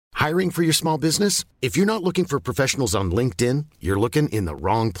Hiring for your small business? If you're not looking for professionals on LinkedIn, you're looking in the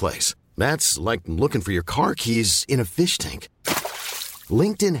wrong place. That's like looking for your car keys in a fish tank.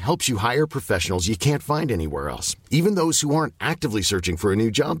 LinkedIn helps you hire professionals you can't find anywhere else, even those who aren't actively searching for a new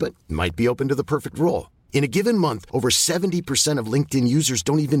job but might be open to the perfect role. In a given month, over 70% of LinkedIn users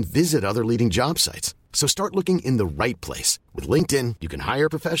don't even visit other leading job sites. So start looking in the right place. With LinkedIn, you can hire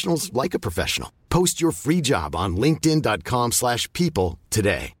professionals like a professional. Post your free job on linkedin.com/people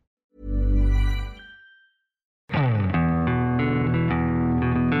today.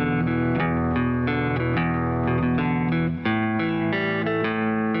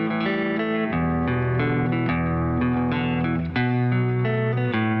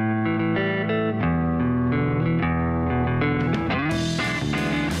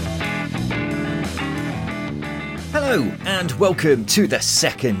 Hello and welcome to the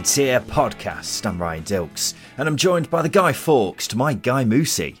Second Tier Podcast. I'm Ryan Dilks and I'm joined by the Guy Fawkes to my Guy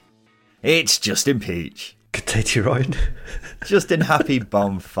Moosey. It's Justin Peach. Good day to you, Ryan. Justin, happy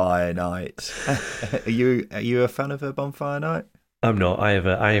bonfire night. Are you a fan of a bonfire night? I'm not. I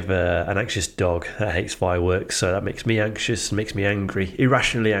have an anxious dog that hates fireworks, so that makes me anxious, makes me angry,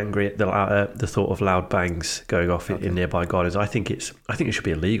 irrationally angry at the thought of loud bangs going off in nearby gardens. I think it should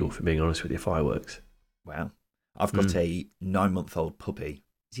be illegal, for being honest with you, fireworks. Wow. I've got a 9-month-old puppy.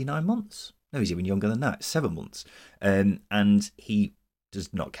 Is he 9 months? No, he's even younger than that. 7 months. And he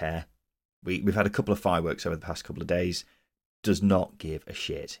does not care. We've had a couple of fireworks over the past couple of days. Does not give a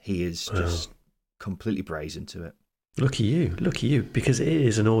shit. He is just completely brazen to it. Look at you, because it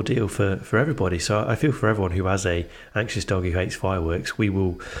is an ordeal for everybody. So I feel for everyone who has a anxious dog who hates fireworks. We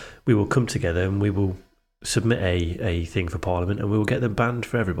will come together and we will submit a thing for Parliament and we will get them banned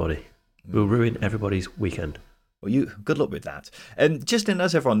for everybody. We'll ruin everybody's weekend. Well, good luck with that. Justin,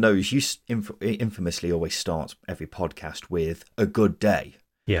 as everyone knows, you infamously always start every podcast with a good day.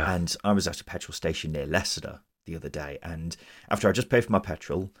 Yeah. And I was at a petrol station near Leicester the other day, and after I just paid for my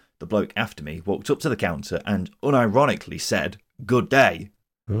petrol, the bloke after me walked up to the counter and unironically said, "Good day."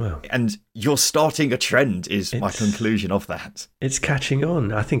 Wow. And you're starting a trend is my conclusion of that. It's catching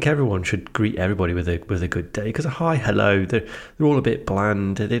on. I think everyone should greet everybody with a good day, because a hi, hello, they're all a bit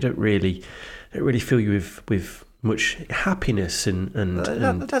bland. They don't really fill you with much happiness and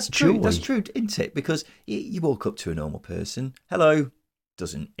that's joy. True. That's true, isn't it? Because you walk up to a normal person. Hello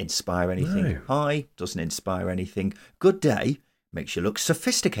doesn't inspire anything. No. Hi doesn't inspire anything. Good day makes you look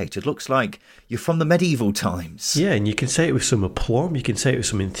sophisticated. Looks like you're from the medieval times. Yeah, and you can say it with some aplomb. You can say it with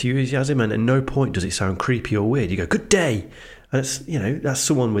some enthusiasm, and at no point does it sound creepy or weird. You go, "Good day," and that's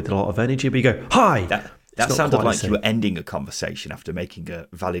someone with a lot of energy. But you go, "Hi." That sounded like you were ending a conversation after making a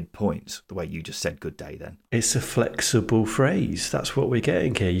valid point, the way you just said "good day" then. It's a flexible phrase. That's what we're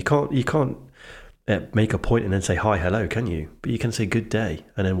getting here. You can't make a point and then say hi, hello, can you? But you can say "good day"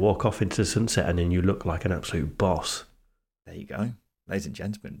 and then walk off into the sunset, and then you look like an absolute boss. There you go. Ladies and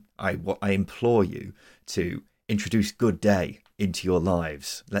gentlemen, I implore you to introduce "good day" into your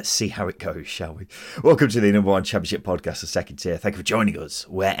lives. Let's see how it goes, shall we? Welcome to the #1 Championship podcast, the Second Tier. Thank you for joining us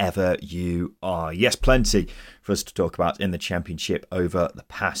wherever you are. Yes, plenty for us to talk about in the Championship over the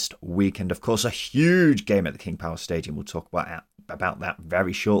past weekend. Of course, a huge game at the King Power Stadium. We'll talk about that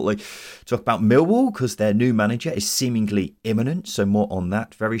very shortly. Talk about Millwall, because their new manager is seemingly imminent, so more on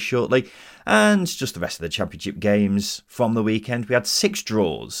that very shortly. And just the rest of the Championship games from the weekend. We had 6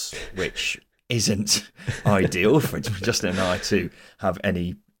 draws, which isn't ideal for Justin and I to have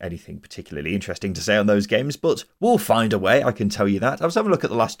anything particularly interesting to say on those games, but we'll find a way, I can tell you that. I was having a look at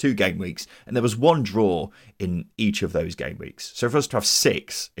the last 2 game weeks, and there was 1 draw in each of those game weeks. So for us to have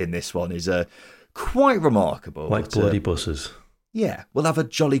 6 in this one is quite remarkable. Like bloody buses. Yeah, we'll have a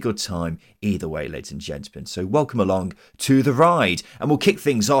jolly good time either way, ladies and gentlemen. So welcome along to the ride. And we'll kick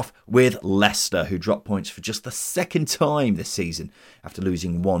things off with Leicester, who dropped points for just the second time this season after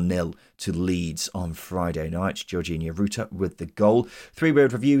losing 1-0 to Leeds on Friday night. Jorginho Ruta with the goal.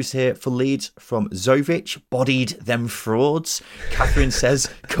 3-word reviews here for Leeds from Zovic. Bodied them frauds. Catherine says,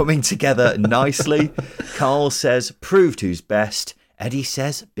 coming together nicely. Carl says, proved who's best. Eddie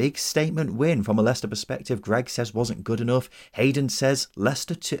says, big statement win from a Leicester perspective. Greg says, wasn't good enough. Hayden says,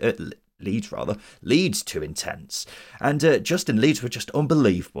 Leeds too intense. And Justin, Leeds were just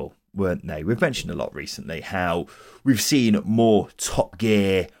unbelievable, weren't they? We've mentioned a lot recently how we've seen more top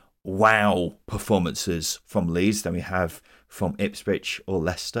gear, wow performances from Leeds than we have from Ipswich or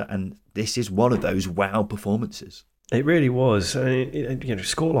Leicester. And this is one of those wow performances. It really was.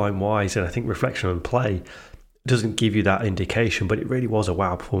 Scoreline wise, and I think reflection on play doesn't give you that indication, but it really was a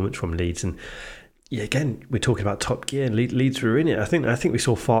wow performance from Leeds. And yeah, again, we're talking about top gear, and Leeds were in it. I think we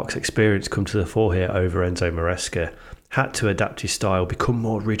saw Farke's experience come to the fore here over Enzo Maresca, had to adapt his style, become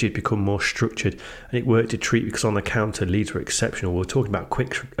more rigid, become more structured, and it worked a treat because on the counter, Leeds were exceptional. We were talking about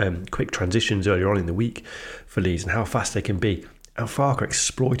quick transitions earlier on in the week for Leeds and how fast they can be, and Farke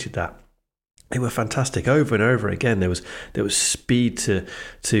exploited that. They were fantastic over and over again. There was speed to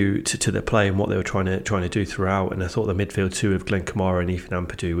their play and what they were trying to do throughout. And I thought the midfield too of Glenn Kamara and Ethan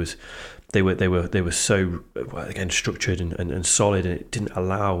Ampadu they were so again structured and solid, and it didn't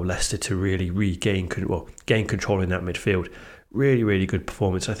allow Leicester to really gain control in that midfield. Really, really good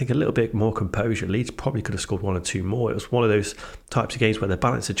performance. I think a little bit more composure. Leeds probably could have scored one or two more. It was one of those types of games where the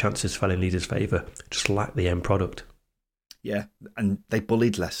balance of chances fell in Leeds' favour, just lacked the end product. Yeah, and they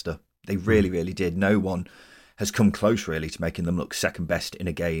bullied Leicester. They really, really did. No one has come close, really, to making them look second best in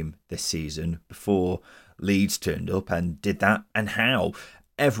a game this season before Leeds turned up and did that. And how?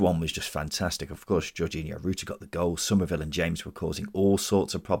 Everyone was just fantastic. Of course, Jorginho Ruta got the goal. Somerville and James were causing all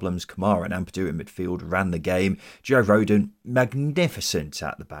sorts of problems. Kamara and Ampadu in midfield ran the game. Joe Rodon, magnificent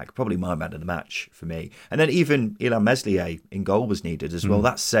at the back. Probably my man of the match for me. And then even Ilhan Meslier in goal was needed as well.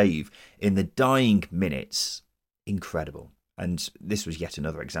 That save in the dying minutes, incredible. And this was yet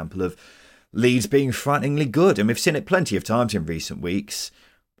another example of Leeds being frighteningly good. And we've seen it plenty of times in recent weeks.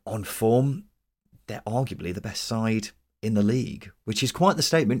 On form, they're arguably the best side in the league, which is quite the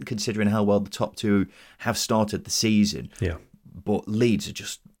statement considering how well the top two have started the season. Yeah. But Leeds are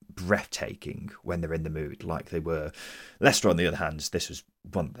just breathtaking when they're in the mood, like they were. Leicester, on the other hand, this was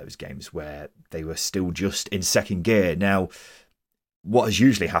one of those games where they were still just in second gear. Now, what has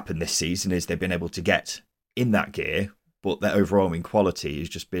usually happened this season is they've been able to get in that gear, but their overwhelming quality has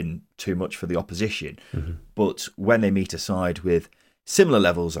just been too much for the opposition. Mm-hmm. But when they meet a side with similar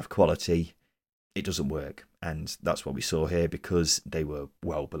levels of quality, it doesn't work. And that's what we saw here because they were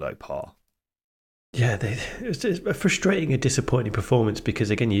well below par. Yeah, it was a frustrating and disappointing performance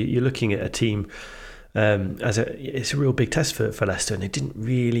because, again, you're looking at a team it's a real big test for Leicester, and they didn't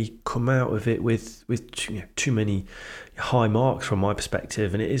really come out of it with too many high marks from my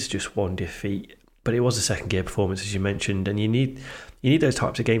perspective, and it is just one defeat. But it was a second gear performance, as you mentioned, and you need those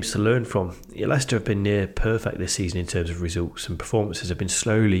types of games to learn from. Leicester have been near perfect this season in terms of results, and performances have been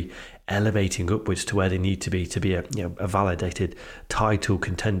slowly elevating upwards to where they need to be a validated title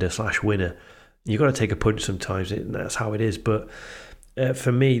contender / winner. You've got to take a punch sometimes, and that's how it is. But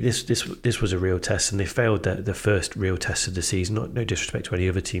for me, this was a real test, and they failed the first real test of the season. No disrespect to any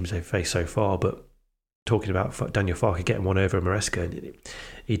other teams they've faced so far, but talking about Daniel Farke getting one over Maresca, and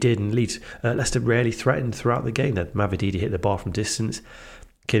he did, and Leicester rarely threatened throughout the game. That Mavididi hit the bar from distance.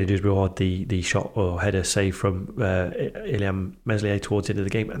 Kennedy reward the shot or header save from Ilhan Meslier towards the end of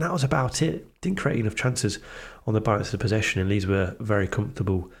the game, and that was about it. Didn't create enough chances on the balance of possession, and Leeds were very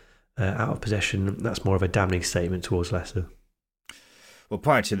comfortable out of possession. That's more of a damning statement towards Leicester. Well,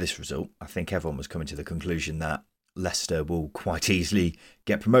 prior to this result, I think everyone was coming to the conclusion that Leicester will quite easily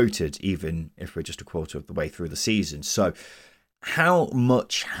get promoted, even if we're just a quarter of the way through the season. So how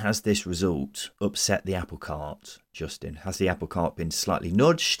much has this result upset the apple cart, Justin? Has the apple cart been slightly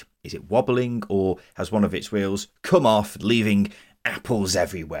nudged? Is it wobbling? Or has one of its wheels come off, leaving apples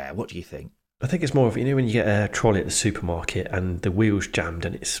everywhere? What do you think? I think it's more of, when you get a trolley at the supermarket and the wheel's jammed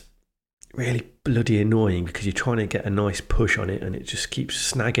and it's really bloody annoying because you're trying to get a nice push on it and it just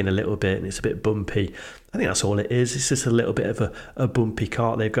keeps snagging a little bit and it's a bit bumpy. I think that's all it is. It's just a little bit of a bumpy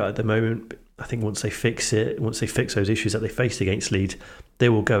cart they've got at the moment. I think once they fix those issues that they faced against Leeds, they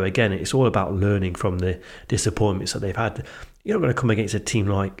will go again. It's all about learning from the disappointments that they've had. You're not going to come up against a team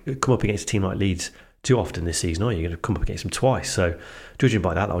like Leeds too often this season, are you? You're going to come up against them twice. So judging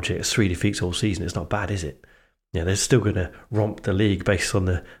by that logic, it's 3 defeats all season. It's not bad, is it? Yeah, they're still going to romp the league based on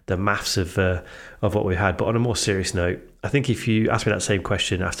the maths of what we had. But on a more serious note, I think if you ask me that same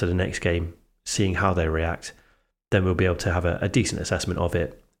question after the next game, seeing how they react, then we'll be able to have a decent assessment of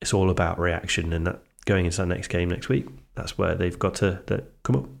it. It's all about reaction, and that going into that next game next week, that's where they've got to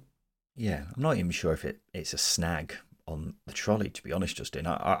come up. Yeah, I'm not even sure if it's a snag on the trolley, to be honest, Justin.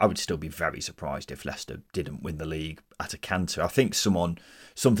 I would still be very surprised if Leicester didn't win the league at a canter. I think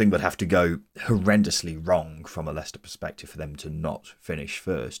something would have to go horrendously wrong from a Leicester perspective for them to not finish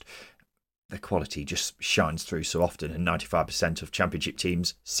first. Their quality just shines through so often, and 95% of championship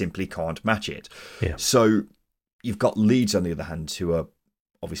teams simply can't match it. Yeah. So you've got Leeds, on the other hand, who are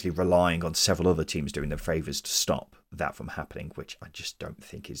obviously relying on several other teams doing their favours to stop that from happening, which I just don't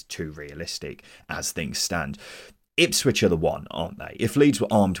think is too realistic as things stand. Ipswich are the one, aren't they? If Leeds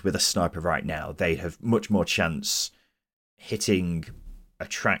were armed with a sniper right now, they'd have much more chance hitting a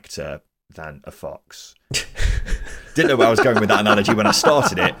tractor than a fox. Didn't know where I was going with that analogy when I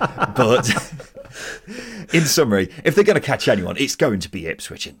started it, but in summary, if they're going to catch anyone, it's going to be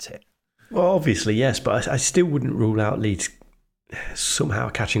Ipswich, isn't it? Well, obviously, yes, but I still wouldn't rule out Leeds somehow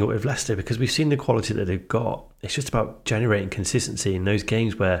catching up with Leicester because we've seen the quality that they've got. It's just about generating consistency in those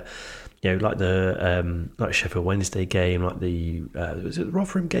games where, like the Sheffield Wednesday game, like the was it the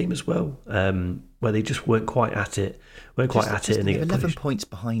Rotherham game as well, where they just weren't quite at it, and they get 11 punished. points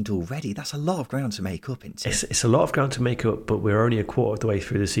behind already. That's a lot of ground to make up into. It's a lot of ground to make up, but we're only a quarter of the way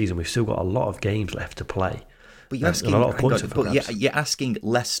through the season. We've still got a lot of games left to play. But you're asking, you're asking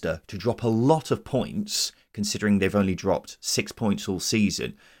Leicester to drop a lot of points, considering they've only dropped 6 points all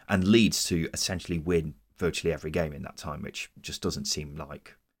season, and Leeds to essentially win virtually every game in that time, which just doesn't seem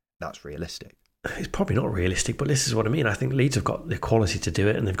like that's realistic. It's probably not realistic, but this is what I mean. I think Leeds have got the quality to do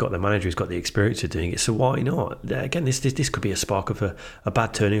it, and they've got the manager who's got the experience of doing it. So why not? Again, this could be a spark of a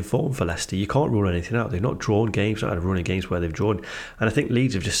bad turn in form for Leicester. You can't rule anything out. They've not drawn games, not had a run of games where they've drawn, and I think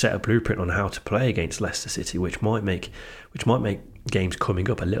Leeds have just set a blueprint on how to play against Leicester City, which might make games coming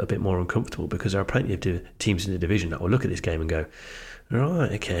up a little bit more uncomfortable because there are plenty of teams in the division that will look at this game and go,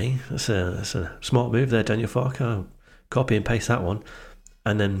 right, okay, that's a smart move there, Daniel Farke. I'll copy and paste that one,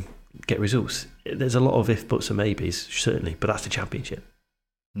 and then get results. There's a lot of if, buts and maybes, certainly, but that's the Championship.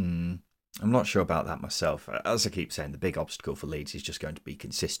 I'm not sure about that myself. As I keep saying, the big obstacle for Leeds is just going to be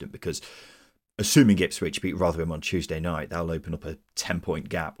consistent because assuming Ipswich beat Rotherham on Tuesday night, that'll open up a 10-point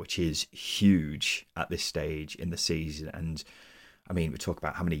gap, which is huge at this stage in the season. And I mean, we talk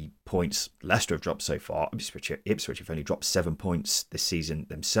about how many points Leicester have dropped so far. Ipswich have only dropped 7 points this season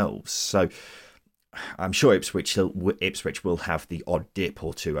themselves. So I'm sure Ipswich will have the odd dip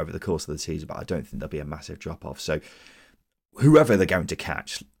or two over the course of the season, but I don't think there'll be a massive drop-off. So whoever they're going to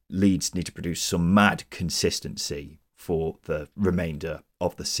catch, Leeds need to produce some mad consistency for the remainder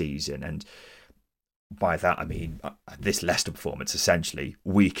of the season. And by that, I mean this Leicester performance, essentially,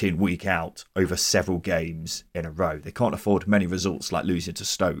 week in, week out, over several games in a row. They can't afford many results like losing to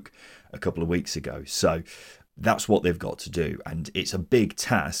Stoke a couple of weeks ago. So that's what they've got to do. And it's a big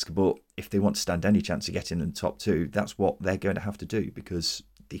task, but if they want to stand any chance of getting in the top two, that's what they're going to have to do because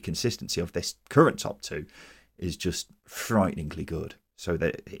the consistency of this current top two is just frighteningly good. So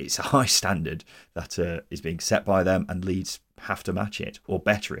that it's a high standard that is being set by them, and Leeds have to match it, or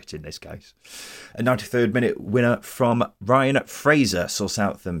better it in this case. A 93rd minute winner from Ryan Fraser saw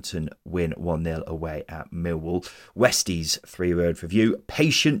Southampton win 1-0 away at Millwall. Westie's 3-word review: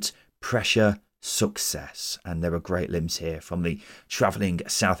 patient, pressure, success. And there were great limbs here from the travelling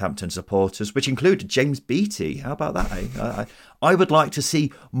Southampton supporters, which included James Beattie. How about that, eh? I would like to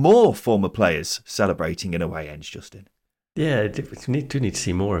see more former players celebrating in away ends, Justin. Yeah, we do need to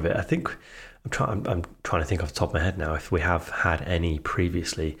see more of it. I think I'm trying to think off the top of my head now if we have had any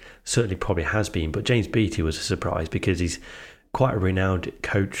previously. Certainly probably has been, but James Beattie was a surprise because he's quite a renowned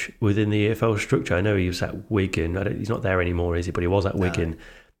coach within the EFL structure. I know he was at Wigan. He's not there anymore, is he? But he was at Wigan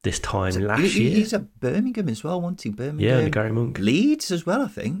this time last year. He's at Birmingham as well, wasn't he? Birmingham. Yeah, the Gary Monk. Leeds as well, I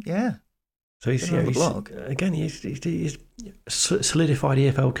think. Yeah. So he's solidified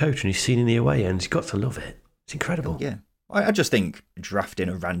EFL coach, and he's seen in the away end. He's got to love it. It's incredible. Yeah. I just think drafting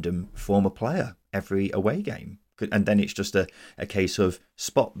a random former player every away game, and then it's just a case of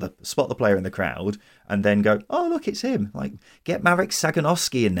spot the player in the crowd, and then go, oh look, it's him. Like get Marek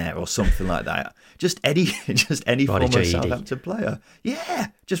Saganowski in there or something like that. Just any former Southampton player. Yeah,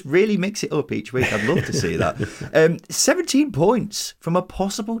 just really mix it up each week. I'd love to see that. 17 points from a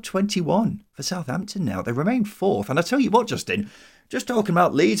possible 21 for Southampton. Now they remain fourth, and I tell you what, Justin, just talking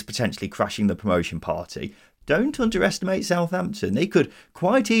about Leeds potentially crashing the promotion party. Don't underestimate Southampton. They could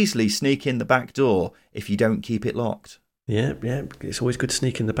quite easily sneak in the back door if you don't keep it locked. Yeah. It's always good to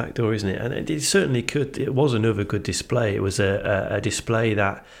sneak in the back door, isn't it? And it certainly could. It was another good display. It was a display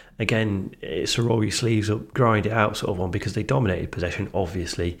that, again, it's a roll your sleeves up, grind it out sort of one, because they dominated possession,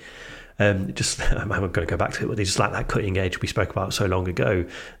 obviously. I'm going to go back to it, but they just like that cutting edge we spoke about so long ago.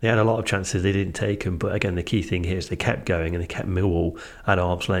 They had a lot of chances, they didn't take them. But again, the key thing here is they kept going and they kept Millwall at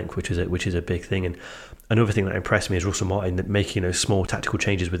arm's length, which is a big thing. And another thing that impressed me is Russell Martin making those small tactical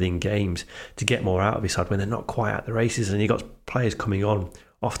changes within games to get more out of his side when they're not quite at the races. And you got players coming on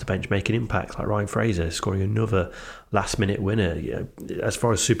off the bench making impacts, like Ryan Fraser scoring another last-minute winner. Yeah, as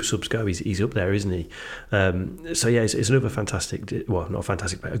far as super subs go, he's up there, isn't he? So yeah, it's another fantastic, well, not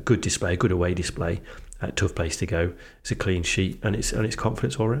fantastic, but a good display, a good away display. A tough place to go. It's a clean sheet, and it's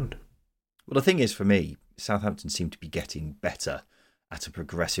confidence all round. Well, the thing is, for me, Southampton seem to be getting better at a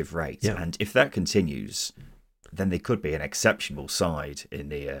progressive rate, and if that continues, then they could be an exceptional side in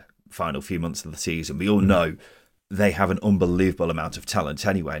the final few months of the season. We all know they have an unbelievable amount of talent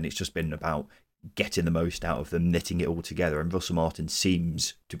anyway, and it's just been about getting the most out of them, knitting it all together, and Russell Martin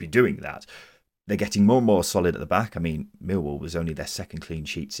seems to be doing that. they're getting more and more solid at the back. I mean, Millwall was only their second clean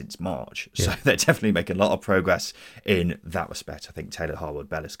sheet since March. So they're definitely making a lot of progress in that respect. I think Taylor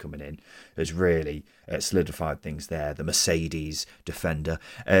Harwood-Bellis coming in has really solidified things there. The Mercedes defender.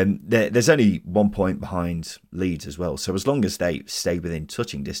 There's only 1 point behind Leeds as well. So as long as they stay within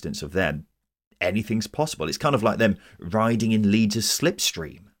touching distance of them, anything's possible. It's kind of like them riding in Leeds'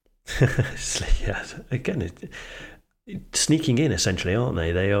 slipstream. Yeah, again, sneaking in essentially, aren't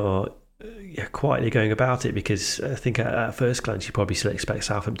they? They are quietly going about it, because I think at first glance you probably still expect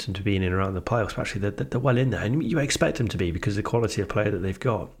Southampton to be in and around the playoffs. But actually, they're well in there, and you expect them to be because of the quality of player that they've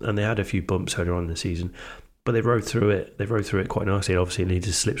got. And they had a few bumps earlier on in the season, but they rode through it. They rode through it quite nicely. It obviously leads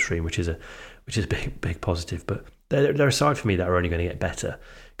to slipstream, which is a big positive. But they're a side for me that are only going to get better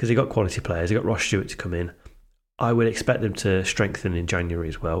because they got quality players. They got Ross Stewart to come in. I would expect them to strengthen in January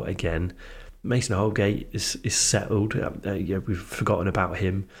as well. Again, Mason Holgate is settled. We've forgotten about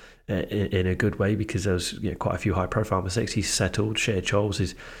him in a good way, because there was quite a few high-profile mistakes. He's settled. Shea Charles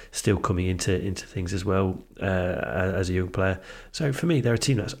is still coming into things as well as a young player. So for me, they're a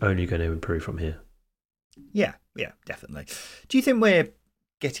team that's only going to improve from here. Yeah, definitely. Do you think we're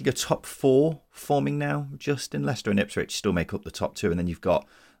getting a top four forming now? Justin, Leicester and Ipswich still make up the top two, and then you've got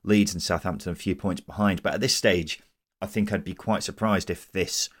Leeds and Southampton a few points behind. But at this stage, I think I'd be quite surprised if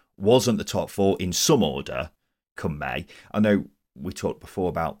this wasn't the top four in some order come May. I know we talked before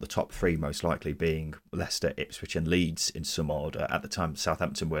about the top three most likely being Leicester, Ipswich and Leeds in some order. At the time,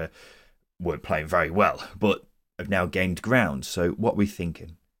 Southampton weren't playing very well, but have now gained ground. So what are we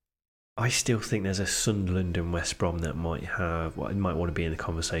thinking? I still think there's a Sunderland and West Brom that might want to be in the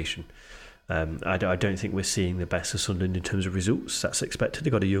conversation. I don't think we're seeing the best of Sunderland in terms of results. That's expected.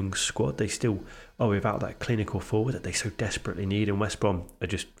 They've got a young squad. They still are without that clinical forward that they so desperately need. And West Brom are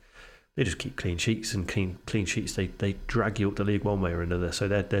just keep clean sheets, and clean sheets. They drag you up the league one way or another. So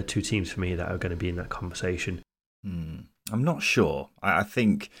they're two teams for me that are going to be in that conversation. I'm not sure. I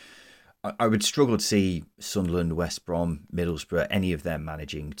think I would struggle to see Sunderland, West Brom, Middlesbrough, any of them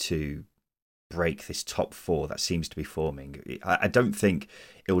managing to break this top four that seems to be forming. I don't think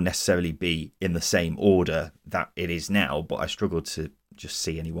it will necessarily be in the same order that it is now, but I struggle to just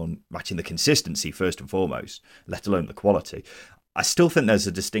see anyone matching the consistency first and foremost, let alone the quality. I still think there's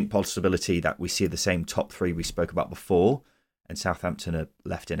a distinct possibility that we see the same top three we spoke about before, and Southampton are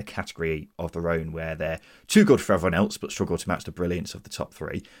left in a category of their own where they're too good for everyone else but struggle to match the brilliance of the top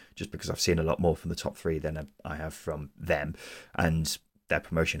three, just because I've seen a lot more from the top three than I have from them, and their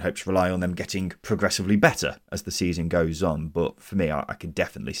promotion hopes rely on them getting progressively better as the season goes on. But for me, I can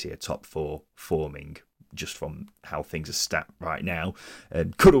definitely see a top four forming just from how things are stat right now.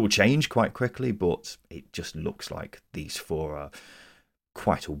 Could all change quite quickly, but it just looks like these four are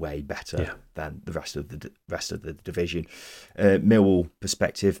quite a way better than the rest of the division. Millwall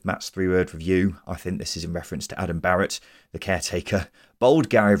perspective, Matt's 3-word review. I think this is in reference to Adam Barrett, the caretaker. Bold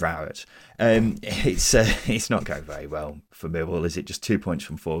Gary Rowett. It's not going very well for Millwall, is it? Just 2 points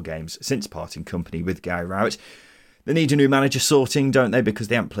from 4 games since parting company with Gary Rowett. They need a new manager sorting, don't they? Because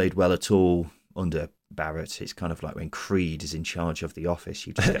they haven't played well at all under Barrett. It's kind of like when Creed is in charge of The Office.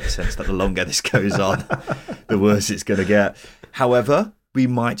 You just get the sense that the longer this goes on, the worse it's going to get. However, we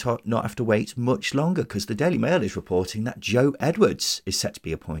might not have to wait much longer, because the Daily Mail is reporting that Joe Edwards is set to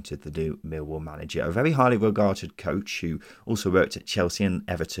be appointed the new Millwall manager, a very highly regarded coach who also worked at Chelsea and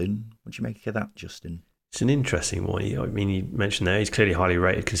Everton. What do you make of that, Justin? It's an interesting one. I mean, you mentioned there, he's clearly highly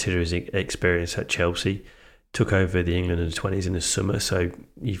rated considering his experience at Chelsea. Took over the England under-20s in the summer, so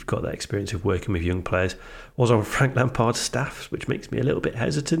you've got that experience of working with young players. Was on Frank Lampard's staff, which makes me a little bit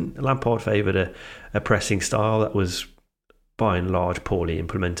hesitant. Lampard favoured a pressing style that was by and large poorly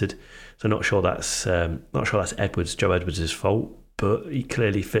implemented. So not sure that's Joe Edwards' fault, but he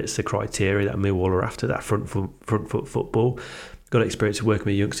clearly fits the criteria that Millwall are after, that front foot football. Got experience of working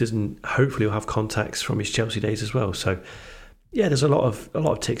with youngsters, and hopefully will have contacts from his Chelsea days as well. So yeah, there's a lot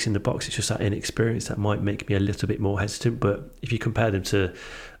of ticks in the box. It's just that inexperience that might make me a little bit more hesitant. But if you compare them to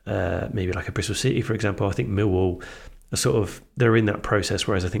maybe like a Bristol City, for example, I think Millwall are they're in that process,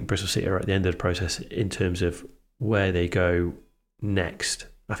 whereas I think Bristol City are at the end of the process in terms of where they go next.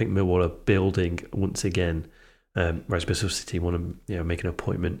 I think Millwall are building once again, whereas Bristol City want to make an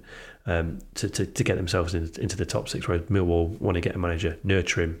appointment to get themselves into the top 6. Whereas Millwall want to get a manager,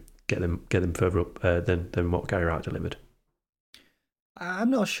 nurture him, get them further up than what Gary Rowett delivered.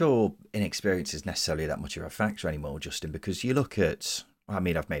 I'm not sure inexperience is necessarily that much of a factor anymore, Justin, because you look at, I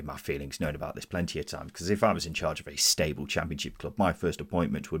mean, I've made my feelings known about this plenty of times, because if I was in charge of a stable championship club, my first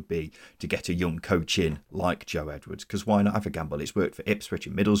appointment would be to get a young coach in like Joe Edwards, because why not have a gamble? It's worked for Ipswich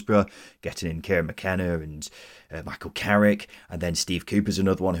and Middlesbrough, getting in Kieran McKenna and Michael Carrick, and then Steve Cooper's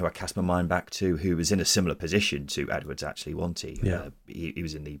another one who I cast my mind back to, who was in a similar position to Edwards, actually, wasn't he? Yeah. He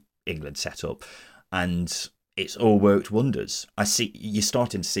was in the England setup, and it's all worked wonders. You're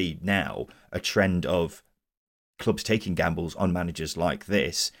starting to see now a trend of clubs taking gambles on managers like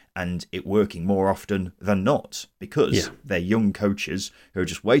this and it working more often than not, because they're young coaches who are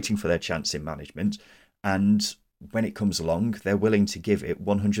just waiting for their chance in management, and when it comes along they're willing to give it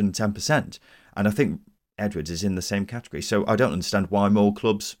 110%. And I think Edwards is in the same category, so I don't understand why more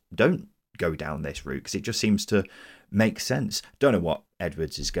clubs don't go down this route, because it just seems to make sense. Don't know what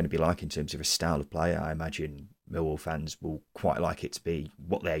Edwards is going to be like in terms of his style of play. I imagine Millwall fans will quite like it to be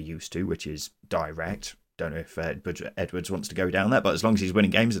what they're used to, which is direct. Don't know if Edwards wants to go down there, but as long as he's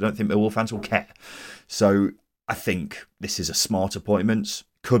winning games, I don't think Millwall fans will care. So I think this is a smart appointment.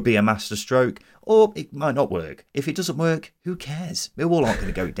 Could be a masterstroke, or it might not work. If it doesn't work, who cares? Millwall aren't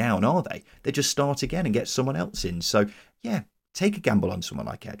going to go down, are they? They just start again and get someone else in. So yeah, take a gamble on someone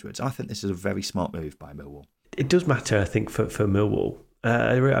like Edwards. I think this is a very smart move by Millwall. It does matter, I think, for Millwall.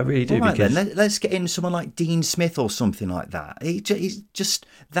 I really do. All right, because then let's get in someone like Dean Smith or something like that. It's just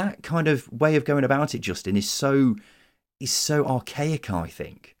that kind of way of going about it, Justin, is so archaic, I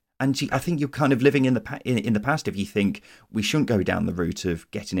think. And I think you're kind of living in the past if you think we shouldn't go down the route of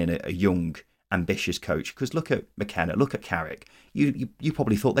getting in a young, ambitious coach. Because look at McKenna, look at Carrick. You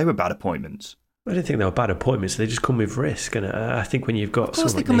probably thought they were bad appointments. I don't think they were bad appointments. They just come with risk, and I think when you've got, of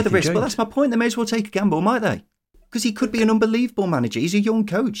course, they come with a risk. But that's my point. They may as well take a gamble, might they? Because he could be an unbelievable manager. He's a young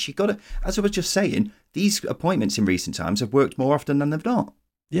coach. You got to, as I was just saying, these appointments in recent times have worked more often than they've not.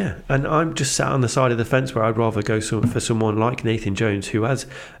 Yeah, and I'm just sat on the side of the fence where I'd rather go for someone like Nathan Jones, who has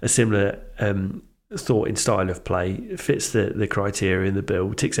a similar thought in style of play, fits the criteria in the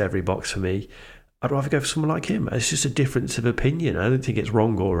bill, ticks every box for me. I'd rather go for someone like him. It's just a difference of opinion. I don't think it's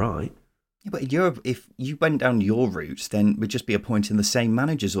wrong or right. Yeah, but if you went down your route, then we'd just be appointing the same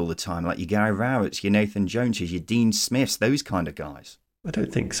managers all the time, like your Gary Rowett's, your Nathan Joneses, your Dean Smiths, those kind of guys. I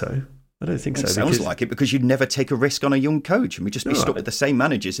don't think so. It sounds like it, because you'd never take a risk on a young coach, and we'd just be stuck with the same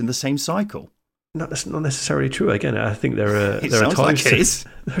managers in the same cycle. No, that's not necessarily true. Again, I think there are times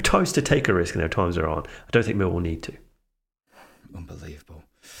there are times to take a risk, and there are times there aren't. I don't think Millwall need to. Unbelievable.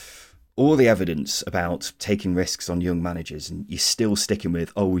 All the evidence about taking risks on young managers, and you're still sticking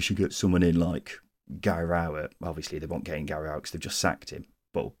with, we should get someone in like Gary Rowett. Obviously, they won't get in Gary Rowett because they've just sacked him,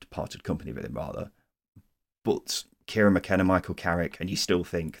 well, departed company with him rather. But Kieran McKenna, Michael Carrick, and you still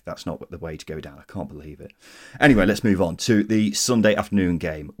think that's not the way to go down. I can't believe it. Anyway, let's move on to the Sunday afternoon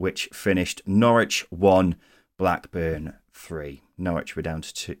game, which finished Norwich 1, Blackburn 3. Norwich were down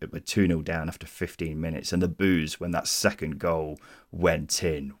to 2-0 down after 15 minutes, and the boos when that second goal went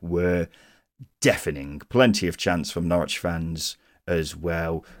in were deafening. Plenty of chants from Norwich fans as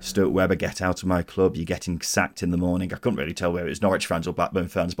well. Stuart Webber, get out of my club, you're getting sacked in the morning. I couldn't really tell whether it was Norwich fans or Blackburn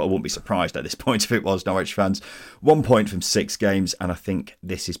fans, but I wouldn't be surprised at this point if it was Norwich fans. 1 point from 6 games, and I think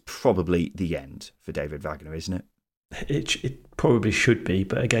this is probably the end for David Wagner, isn't it? It probably should be,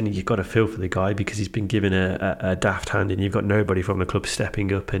 but again, you've got to feel for the guy because he's been given a daft hand, and you've got nobody from the club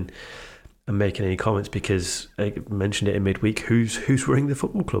stepping up and making any comments, because I mentioned it in midweek. Who's running the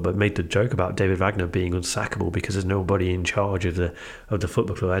football club? I made the joke about David Wagner being unsackable because there's nobody in charge of the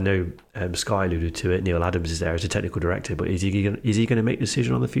football club. I know Sky alluded to it. Neil Adams is there as a technical director, but is he going to make a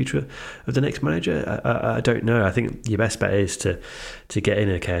decision on the future of the next manager? I don't know. I think your best bet is to get in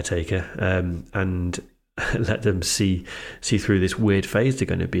a caretaker and let them see through this weird phase they're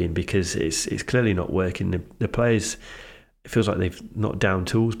going to be in, because it's clearly not working. The players, it feels like they've not down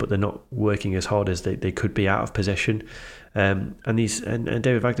tools, but they're not working as hard as they could be out of possession. And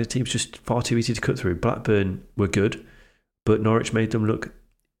David Wagner's team's just far too easy to cut through. Blackburn were good, but Norwich made them look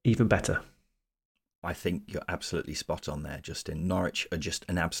even better. I think you're absolutely spot on there, Justin. Norwich are just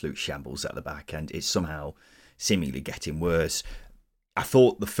an absolute shambles at the back, and it's somehow seemingly getting worse. I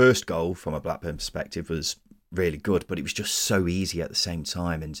thought the first goal from a Blackburn perspective was really good, but it was just so easy at the same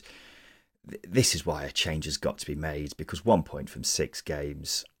time. And this is why a change has got to be made, because 1 point from 6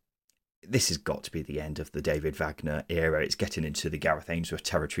 games, this has got to be the end of the David Wagner era. It's getting into the Gareth Ainsworth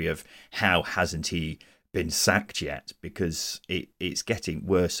territory of how hasn't he been sacked yet, because it's getting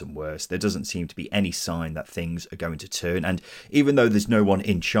worse and worse. There doesn't seem to be any sign that things are going to turn. And even though there's no one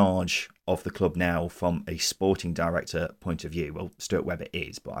in charge of the club now from a sporting director point of view, well, Stuart Webber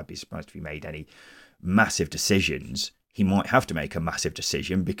is, but I'd be surprised if he made any massive decisions. He might have to make a massive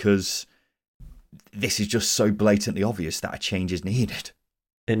decision because this is just so blatantly obvious that a change is needed.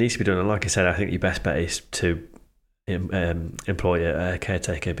 It needs to be done. And like I said, I think your best bet is to employ a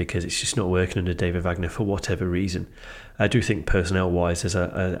caretaker, because it's just not working under David Wagner for whatever reason. I do think personnel-wise there's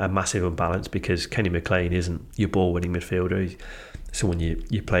a massive imbalance, because Kenny McLean isn't your ball-winning midfielder. He's someone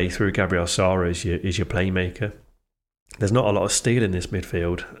you play through. Gabriel Sara is your playmaker. There's not a lot of steel in this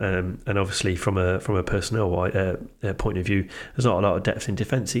midfield, and obviously from a personnel point of view, there's not a lot of depth in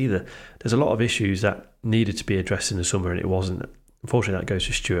defence either. There's a lot of issues that needed to be addressed in the summer, and it wasn't. Unfortunately, that goes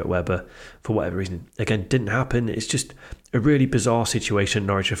to Stuart Webber for whatever reason. Again, didn't happen. It's just a really bizarre situation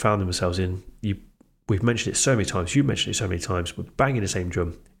Norwich have found themselves in. We've mentioned it so many times. You mentioned it so many times. We're banging the same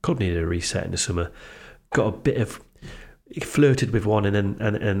drum. Club needed a reset in the summer. Got a bit of flirted with one, and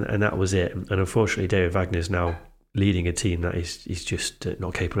that was it. And unfortunately, David Wagner's now leading a team that he's just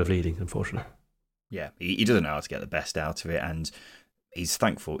not capable of leading, unfortunately. Yeah, he doesn't know how to get the best out of it, and he's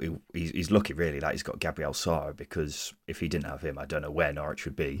thankful. He's lucky, really, that he's got Gabriel Sara, because if he didn't have him, I don't know where Norwich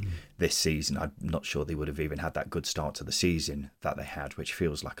would be this season. I'm not sure they would have even had that good start to the season that they had, which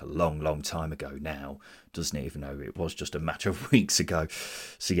feels like a long, long time ago now, doesn't it? Even though it was just a matter of weeks ago.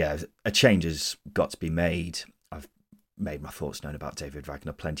 So yeah, a change has got to be made. I've made my thoughts known about David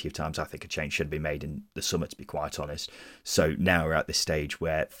Wagner plenty of times. I think a change should be made in the summer, to be quite honest. So now we're at this stage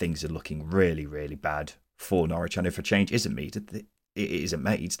where things are looking really, really bad for Norwich, and if a change isn't made,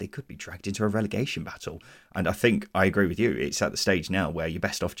 they could be dragged into a relegation battle. And I think I agree with you. It's at the stage now where you're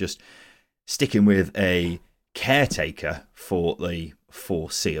best off just sticking with a caretaker for the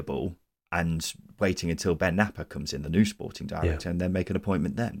foreseeable and waiting until Ben Napper comes in, the new sporting director, and then make an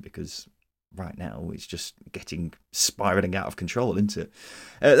appointment then, because right now it's just spiralling out of control, isn't it?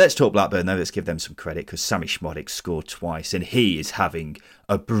 Let's talk Blackburn though. Let's give them some credit, because Sammy Szmodic scored twice, and he is having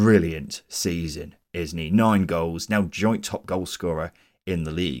a brilliant season, isn't he? 9 goals, now joint top goal scorer in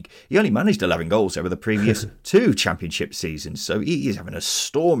the league. He only managed 11 goals over the previous 2 championship seasons, so he is having a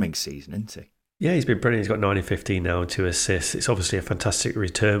storming season, isn't he? Yeah, he's been brilliant. He's got 9 in 15 now and 2 assists. It's obviously a fantastic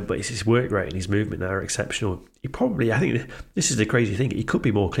return, but his work rate and his movement now are exceptional. I think this is the crazy thing, he could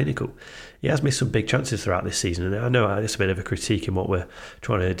be more clinical. He has missed some big chances throughout this season, and I know it's a bit of a critique in what we're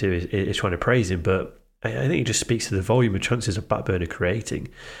trying to do is trying to praise him, but I think it just speaks to the volume of chances that Blackburn are creating,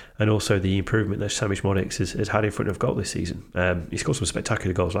 and also the improvement that Sammy Szmodic has had in front of goal this season. He scored some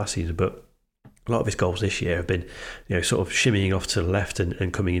spectacular goals last season, but a lot of his goals this year have been, sort of shimmying off to the left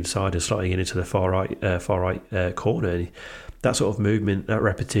and coming inside and sliding into the far right corner. And that sort of movement, that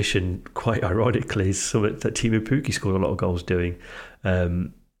repetition, quite ironically, is something that Timo Pukki scored a lot of goals doing.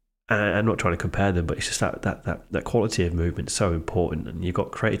 I'm not trying to compare them, but it's just that quality of movement is so important. And you've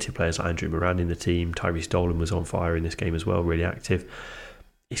got creative players like Andrew Moran in the team. Tyrese Dolan was on fire in this game as well, really active.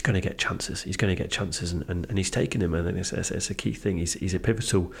 He's going to get chances. And he's taken them. And it's a key thing. He's a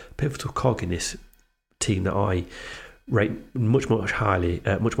pivotal cog in this team that I rate much more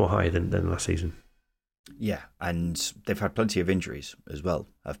higher than last season. Yeah, and they've had plenty of injuries as well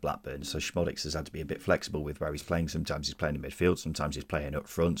of Blackburn, so Szmodic has had to be a bit flexible with where he's playing. Sometimes he's playing in midfield, sometimes he's playing up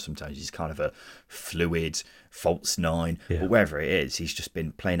front, sometimes he's kind of a fluid false 9. Yeah. But wherever it is, he's just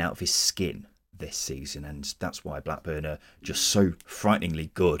been playing out of his skin this season, and that's why Blackburn are just so frighteningly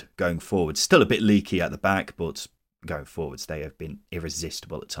good going forward. Still a bit leaky at the back, but going forwards they have been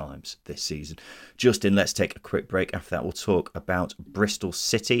irresistible at times this season. Justin, let's take a quick break. After that we'll talk about Bristol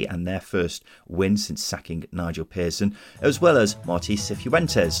City and their first win since sacking Nigel Pearson, as well as Martí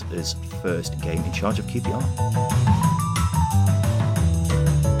Cifuentes' first game in charge of QPR.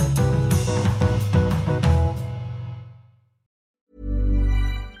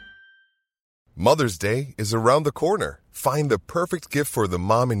 Mother's Day is around the corner. Find the perfect gift for the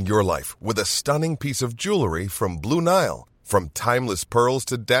mom in your life with a stunning piece of jewelry from Blue Nile. From timeless pearls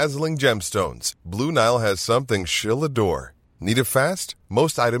to dazzling gemstones, Blue Nile has something she'll adore. Need it fast?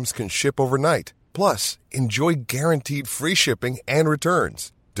 Most items can ship overnight. Plus, enjoy guaranteed free shipping and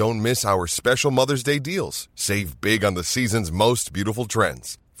returns. Don't miss our special Mother's Day deals. Save big on the season's most beautiful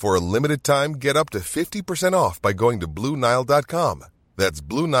trends. For a limited time, get up to 50% off by going to BlueNile.com. That's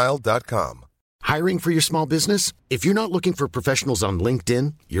BlueNile.com. Hiring for your small business? If you're not looking for professionals on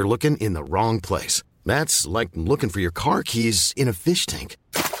LinkedIn, you're looking in the wrong place. That's like looking for your car keys in a fish tank.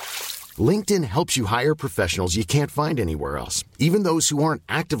 LinkedIn helps you hire professionals you can't find anywhere else, even those who aren't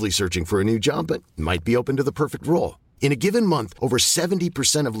actively searching for a new job but might be open to the perfect role. In a given month, over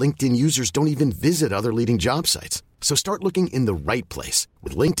 70% of LinkedIn users don't even visit other leading job sites. So start looking in the right place.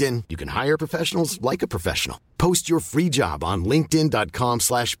 With LinkedIn, you can hire professionals like a professional. Post your free job on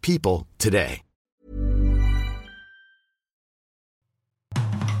linkedin.com/people today.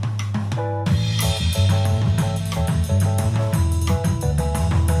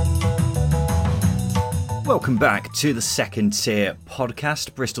 Welcome back to the Second Tier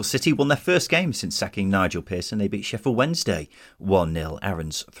podcast. Bristol City won their first game since sacking Nigel Pearson. They beat Sheffield Wednesday 1-0.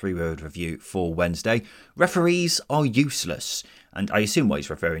 Aaron's three-word review for Wednesday. Referees are useless. And I assume what he's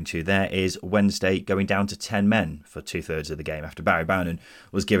referring to there is Wednesday going down to 10 men for two-thirds of the game after Barry Bownen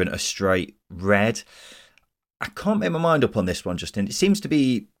was given a straight red. I can't make my mind up on this one, Justin. It seems to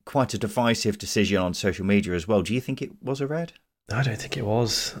be quite a divisive decision on social media as well. Do you think it was a red? I don't think it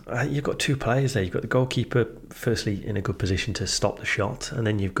was. You've got two players there. You've got the goalkeeper, firstly, in a good position to stop the shot, and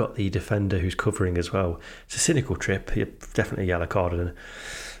then you've got the defender who's covering as well. It's a cynical trip. You're definitely yellow carded.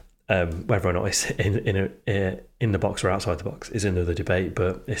 Whether or not it's in the box or outside the box is another debate,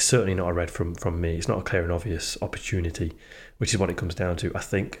 but it's certainly not a red from me. It's not a clear and obvious opportunity, which is what it comes down to. I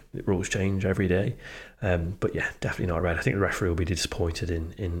think the rules change every day, but yeah, definitely not a red. I think the referee will be disappointed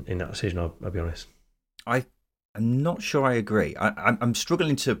in that decision. I'll be honest. I'm not sure I agree. I'm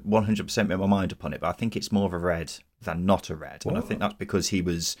struggling to 100% make my mind upon it, but I think it's more of a red than not a red. What? And I think that's because he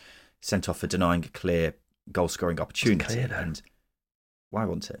was sent off for denying a clear goal-scoring opportunity. And why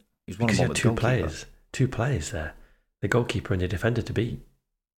wasn't it? He was because he had two players there. The goalkeeper and the defender to beat.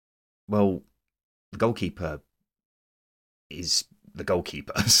 Well, the goalkeeper is the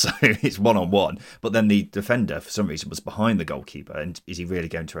goalkeeper, so it's one-on-one. But then the defender, for some reason, was behind the goalkeeper. And is he really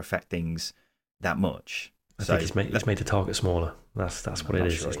going to affect things that much? I think he's made the target smaller. That's what it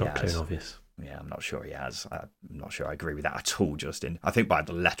is. Sure it's not clear and obvious. Yeah, I'm not sure he has. I'm not sure I agree with that at all, Justin. I think by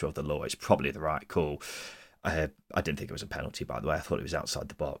the letter of the law, it's probably the right call. I didn't think it was a penalty, by the way. I thought it was outside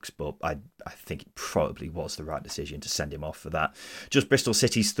the box, but I think it probably was the right decision to send him off for that. Just Bristol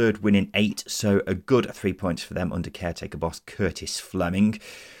City's third win in 8, so a good 3 points for them under caretaker boss Curtis Fleming.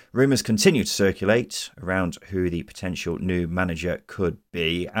 Rumours continue to circulate around who the potential new manager could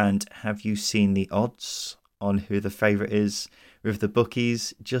be. And have you seen the odds on who the favourite is with the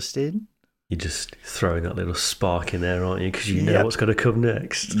bookies, Justin? You're just throwing that little spark in there, aren't you? Because you know what's going to come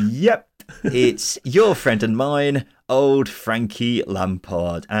next. Yep. It's your friend and mine, old Frankie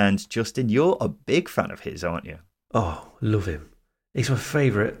Lampard. And Justin, you're a big fan of his, aren't you? Oh, love him. He's my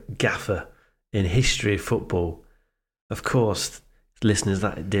favourite gaffer in history of football. Of course, dear listeners,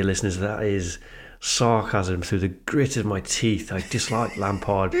 that is sarcasm through the grit of my teeth. I dislike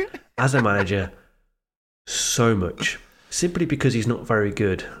Lampard as a manager so much, simply because he's not very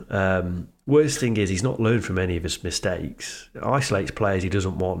good. Worst thing is he's not learned from any of his mistakes. Isolates players he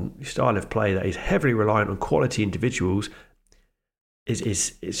doesn't want. Style of play that is heavily reliant on quality individuals is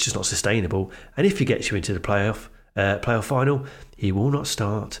it's just not sustainable. And if he gets you into the playoff final, he will not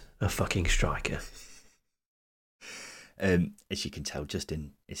start a fucking striker. As you can tell,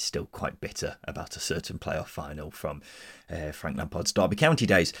 Justin is still quite bitter about a certain playoff final from Frank Lampard's Derby County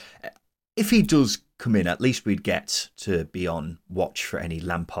days. If he does come in, at least we'd get to be on watch for any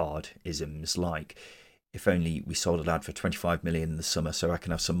Lampard-isms, like, if only we sold a lad for 25 million in the summer so I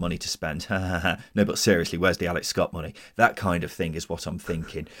can have some money to spend. No, but seriously, where's the Alex Scott money? That kind of thing is what I'm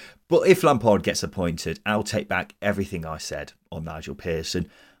thinking. But if Lampard gets appointed, I'll take back everything I said on Nigel Pearson.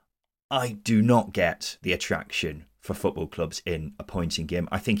 I do not get the attraction for football clubs in appointing him.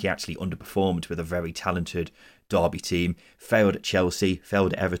 I think he actually underperformed with a very talented Derby team, failed at Chelsea,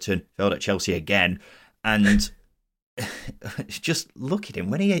 failed at Everton, failed at Chelsea again, and just look at him.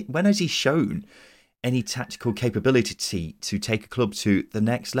 When has he shown any tactical capability to take a club to the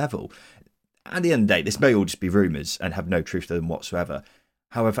next level? At the end of the day, this may all just be rumours and have no truth to them whatsoever.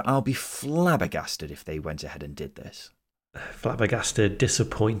 However, I'll be flabbergasted if they went ahead and did this. Flabbergasted,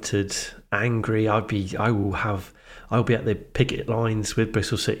 disappointed, angry. I'll be at the picket lines with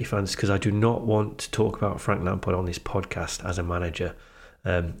Bristol City fans because I do not want to talk about Frank Lampard on this podcast as a manager.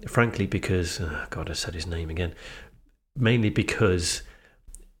 Frankly, because I said his name again. Mainly because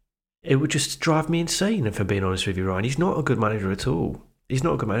it would just drive me insane. If I'm being honest with you, Ryan, he's not a good manager at all. He's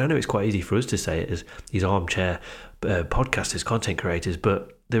not a good manager. I know it's quite easy for us to say it as these armchair podcasters, content creators,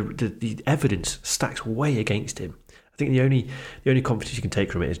 but the evidence stacks way against him. I think the only confidence you can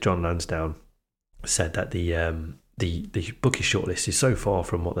take from it is John Lansdowne said that the bookish shortlist is so far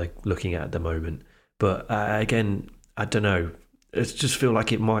from what they're looking at the moment. But again, I don't know. I just feel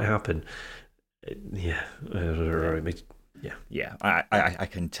like it might happen. Yeah. I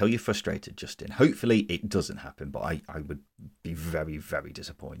can tell you're frustrated, Justin. Hopefully it doesn't happen, but I would be very, very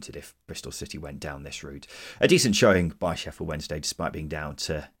disappointed if Bristol City went down this route. A decent showing by Sheffield Wednesday, despite being down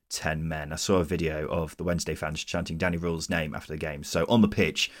to 10 men. I saw a video of the Wednesday fans chanting Danny Rule's name after the game. So on the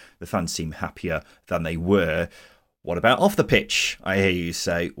pitch, the fans seem happier than they were. What about off the pitch? I hear you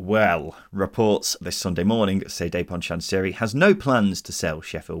say. Well, reports this Sunday morning say Dejphon Chansiri has no plans to sell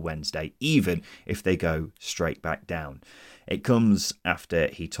Sheffield Wednesday, even if they go straight back down. It comes after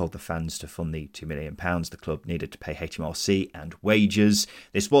he told the fans to fund the £2 million the club needed to pay HMRC and wages.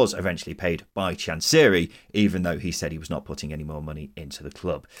 This was eventually paid by Chansiri, even though he said he was not putting any more money into the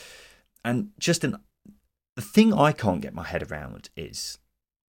club. And the thing I can't get my head around is,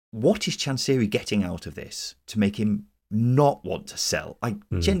 what is Chansiri getting out of this to make him not want to sell? I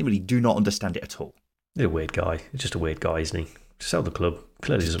genuinely do not understand it at all. He's a weird guy. He's just a weird guy, isn't he? Sell the club.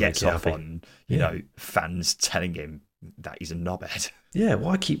 Clearly Just doesn't gets make you off happy. on, you know, fans telling him that he's a knobhead. Yeah,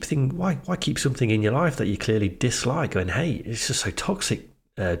 why keep something in your life that you clearly dislike and hate? It's just so toxic,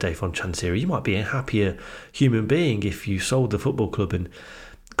 Dave Chansiri. You might be a happier human being if you sold the football club and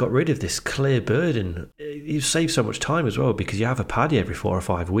got rid of this clear burden. You save so much time as well, because you have a paddy every 4 or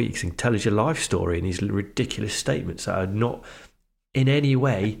 5 weeks and tell us your life story and these ridiculous statements that are not in any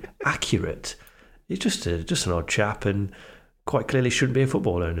way accurate. He's just an odd chap and quite clearly shouldn't be a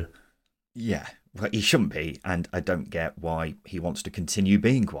football owner. Yeah, well, he shouldn't be, and I don't get why he wants to continue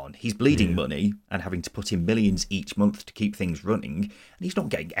being one. He's bleeding money and having to put in millions each month to keep things running, and he's not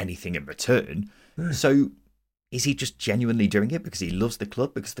getting anything in return. No. So is he just genuinely doing it because he loves the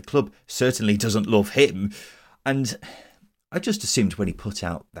club? Because the club certainly doesn't love him. And I just assumed when he put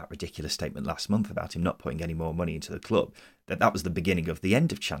out that ridiculous statement last month about him not putting any more money into the club, that was the beginning of the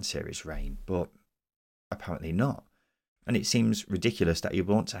end of Chansiri's reign, but apparently not. And it seems ridiculous that you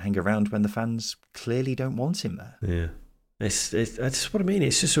want to hang around when the fans clearly don't want him there. Yeah, that's what I mean.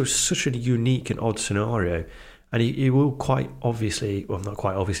 It's just such a unique and odd scenario. And he will quite obviously, well, not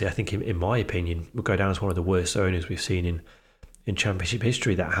quite obviously, I think in my opinion, will go down as one of the worst owners we've seen in Championship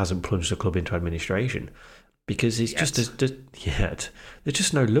history that hasn't plunged the club into administration. Because it's just, there's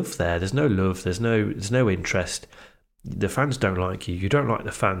just no love there. There's no love, there's no interest. The fans don't like you don't like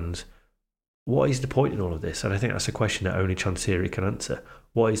the fans. What is the point in all of this? And I think that's a question that only Chansiri can answer.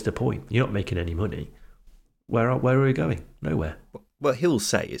 What is the point? You're not making any money. Where are we going? Nowhere. Well, he'll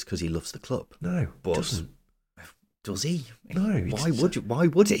say it's because he loves the club. No, but doesn't. Does he? No. Why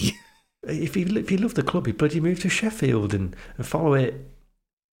would he? If he loved the club, he'd bloody move to Sheffield and follow it,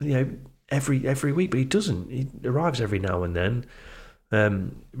 every week. But he doesn't. He arrives every now and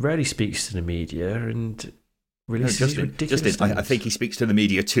then, rarely speaks to the media, and releases ridiculous Justin, I think he speaks to the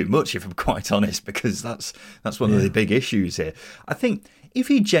media too much, if I'm quite honest, because that's one of the big issues here. I think if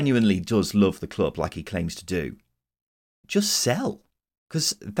he genuinely does love the club like he claims to do, just sell,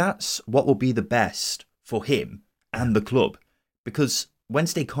 because that's what will be the best for him and the club, because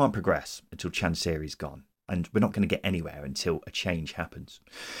Wednesday can't progress until Chansiri's gone, and we're not going to get anywhere until a change happens.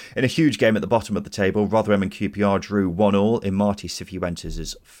 In a huge game at the bottom of the table, Rotherham and QPR drew 1-1 in Marty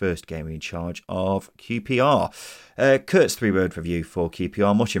Cifuentes' first game in charge of QPR. Kurt's 3-word review for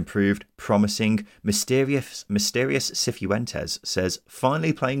QPR: much improved, promising, mysterious Cifuentes says,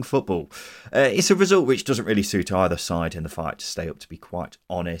 finally playing football. It's a result which doesn't really suit either side in the fight to stay up, to be quite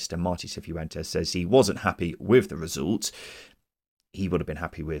honest, and Marty Cifuentes says he wasn't happy with the result. He would have been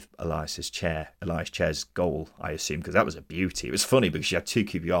happy with Elias Chair's goal, I assume, because that was a beauty. It was funny because you had two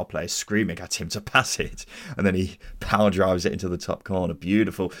QPR players screaming at him to pass it, and then he power drives it into the top corner.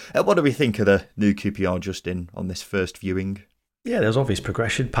 Beautiful. What do we think of the new QPR, Justin, on this first viewing? Yeah, there was obvious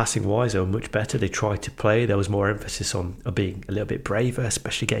progression. Passing-wise, they were much better. They tried to play. There was more emphasis on being a little bit braver,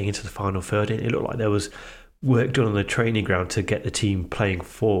 especially getting into the final third. It looked like there was work done on the training ground to get the team playing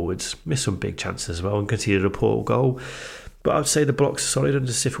forwards. Missed some big chances as well and conceded a poor goal. But I would say the blocks are solid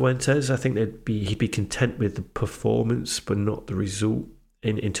under Cifuentes. I think he'd be content with the performance, but not the result.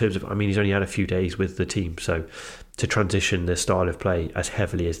 In terms of, he's only had a few days with the team, so to transition their style of play as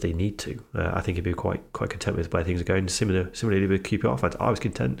heavily as they need to, I think he'd be quite content with where things are going. Similarly with QPR fans, I was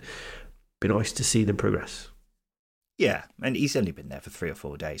content. Be nice to see them progress. Yeah, and he's only been there for 3 or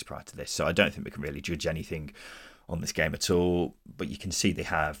 4 days prior to this, so I don't think we can really judge anything on this game at all, but you can see they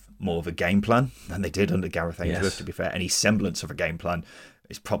have more of a game plan than they did under Gareth Ainsworth, to be fair. Any semblance of a game plan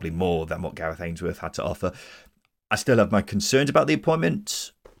is probably more than what Gareth Ainsworth had to offer. I still have my concerns about the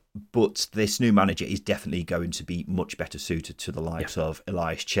appointment, but this new manager is definitely going to be much better suited to the likes of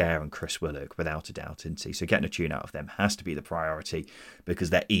Elias Chair and Chris Willock, without a doubt, isn't he? So getting a tune out of them has to be the priority, because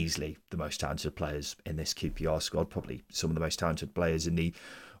they're easily the most talented players in this QPR squad, probably some of the most talented players in the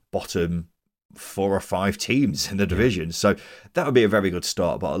bottom 4 or 5 teams in the division. So that would be a very good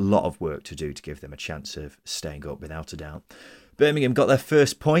start, but a lot of work to do to give them a chance of staying up, without a doubt. Birmingham got their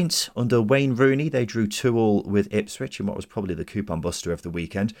first point under Wayne Rooney. They drew 2-2 with Ipswich in what was probably the coupon buster of the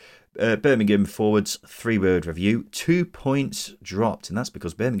weekend. Birmingham forwards 3-word review: 2 points dropped, and that's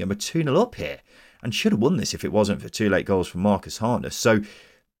because Birmingham are 2-0 up here and should have won this if it wasn't for 2 late goals from Marcus Harness. So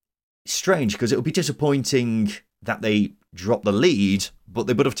strange, because it would be disappointing that they dropped the lead, but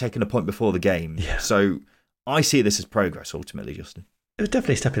they would have taken a point before the game. Yeah. So I see this as progress ultimately, Justin. It was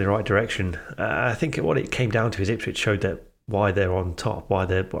definitely a step in the right direction. I think what it came down to is Ipswich showed that why they're on top, why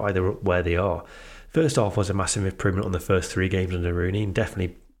they're where they are. First off was a massive improvement on the first 3 games under Rooney, and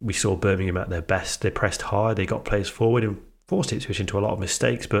definitely we saw Birmingham at their best. They pressed hard, they got players forward and forced Ipswich into a lot of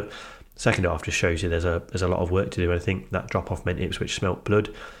mistakes, but second half just shows you there's a lot of work to do. I think that drop off meant Ipswich smelt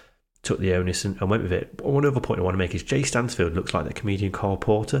blood, took the onus and went with it. One other point I want to make is Jay Stansfield looks like the comedian Carl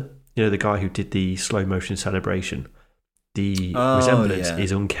Porter, you know, the guy who did the slow motion celebration. The resemblance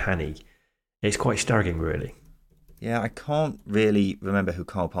is uncanny. It's quite staggering, really. Yeah, I can't really remember who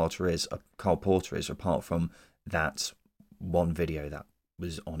Carl Porter is apart from that one video that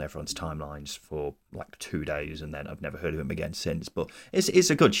was on everyone's timelines for like 2 days, and then I've never heard of him again since. But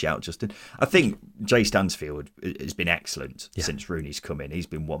it's a good shout, Justin. I think Jay Stansfield has been excellent since Rooney's come in. He's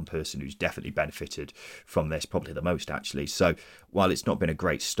been one person who's definitely benefited from this, probably the most actually. So while it's not been a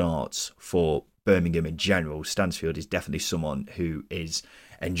great start for Birmingham in general, Stansfield is definitely someone who is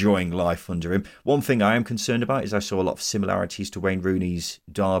enjoying life under him. One thing I am concerned about is I saw a lot of similarities to Wayne Rooney's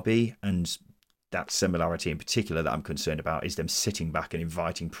Derby, and that similarity in particular that I'm concerned about is them sitting back and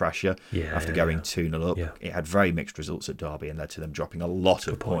inviting pressure after going 2-0 up. Yeah. It had very mixed results at Derby and led to them dropping a lot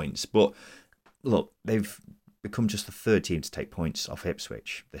of points. But look, they've become just the 3rd team to take points off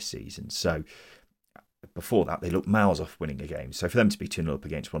Ipswich this season. So before that, they looked miles off winning a game. So for them to be 2-0 up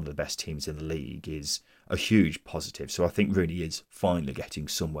against one of the best teams in the league is a huge positive. So I think Rooney is finally getting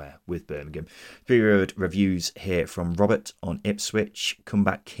somewhere with Birmingham. 3-word reviews here from Robert on Ipswich.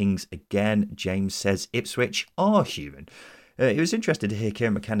 Comeback kings again. James says Ipswich are human. He was interested to hear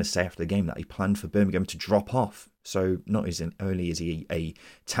Kieran McKenna say after the game that he planned for Birmingham to drop off. So not only is he a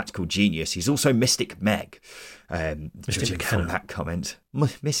tactical genius, he's also Mystic Meg. Judging from that comment.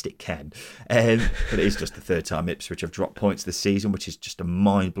 Mystic Ken. But it is just the 3rd time Ipswich have dropped points this season, which is just a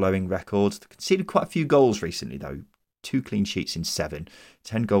mind-blowing record. They've conceded quite a few goals recently, though. 2 clean sheets in 7.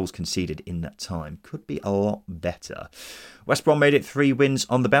 10 goals conceded in that time. Could be a lot better. West Brom made it 3 wins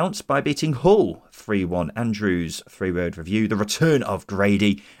on the bounce by beating Hull 3-1. Andrew's 3-word review. The return of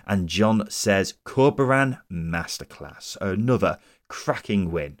Grady. And John says Corberan masterclass. Another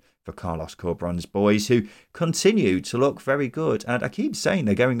cracking win for Carlos Corberan's boys, who continue to look very good. And I keep saying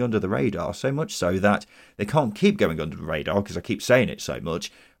they're going under the radar, so much so that they can't keep going under the radar because I keep saying it so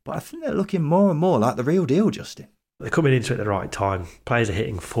much. But I think they're looking more and more like the real deal, Justin. They're coming into it at the right time. Players are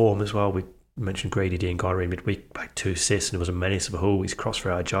hitting form as well. We mentioned Grady Diangana in midweek, back 2 assists, and there was a menace of a Hull. He's crossed for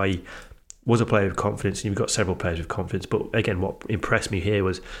Ajayi. Was a player with confidence, and you've got several players with confidence. But again, what impressed me here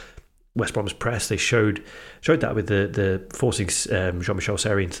was West Brom's press. They showed that with the forcing Jean-Michel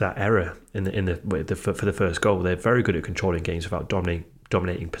Seri into that error for the first goal. They're very good at controlling games without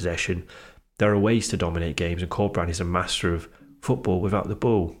dominating possession. There are ways to dominate games, and Corberan is a master of football without the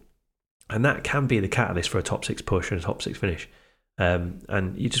ball. And that can be the catalyst for a top 6 push and a top 6 finish.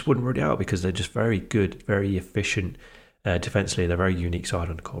 And you just wouldn't rule it out because they're just very good, very efficient defensively. They're a very unique side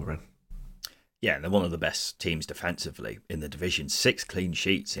under Corberan. Yeah, they're one of the best teams defensively in the division. 6 clean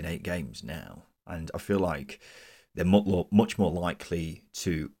sheets in 8 games now. And I feel like they're much more likely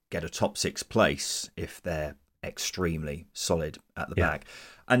to get a top 6 place if they're extremely solid at the back.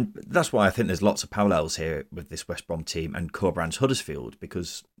 And that's why I think there's lots of parallels here with this West Brom team and Corberan's Huddersfield,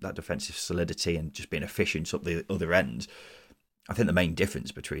 because that defensive solidity and just being efficient up the other end. I think the main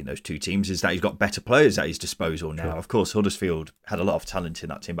difference between those two teams is that he's got better players at his disposal now. Sure. Of course, Huddersfield had a lot of talent in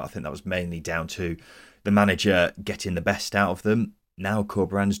that team, but I think that was mainly down to the manager getting the best out of them. Now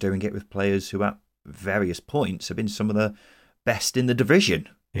Corberan's doing it with players who at various points have been some of the best in the division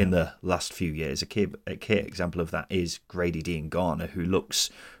in the last few years. A key example of that is Grady Diangana, who looks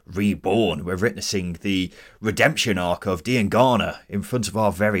reborn. We're witnessing the redemption arc of Diangana in front of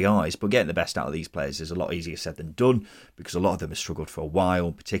our very eyes. But getting the best out of these players is a lot easier said than done, because a lot of them have struggled for a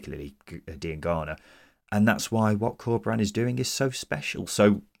while, particularly Diangana. And that's why what Corberan is doing is so special.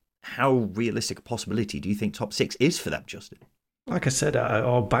 So how realistic a possibility do you think top 6 is for them, Justin? Like I said,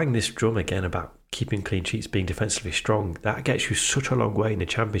 I'll bang this drum again about keeping clean sheets, being defensively strong. That gets you such a long way in the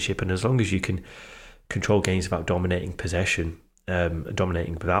Championship, and as long as you can control games without dominating possession,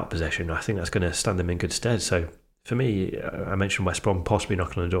 dominating without possession, I think that's going to stand them in good stead. So for me, I mentioned West Brom possibly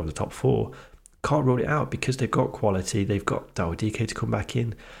knocking on the door of the top 4. Can't rule it out because they've got quality. They've got Dawo Dike to come back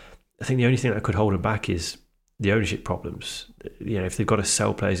in. I think the only thing that could hold them back is the ownership problems. You know, if they've got to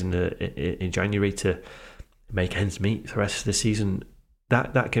sell players in January to make ends meet for the rest of the season,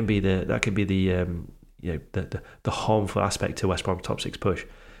 that can be the harmful aspect to West Brom's top 6 push.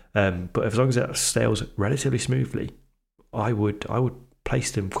 But as long as it sails relatively smoothly, I would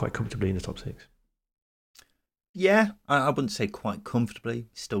place them quite comfortably in the top 6. Yeah, I wouldn't say quite comfortably.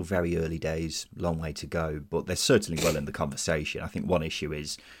 Still very early days, long way to go, but they're certainly well in the conversation. I think one issue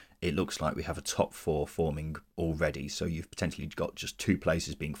is it looks like we have a top four forming already, so you've potentially got just two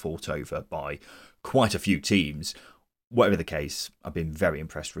places being fought over by quite a few teams. Whatever the case, I've been very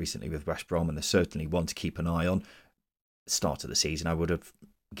impressed recently with West Brom, and they're certainly one to keep an eye on. Start of the season, I would have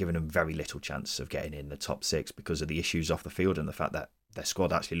given them very little chance of getting in the top six because of the issues off the field and the fact that their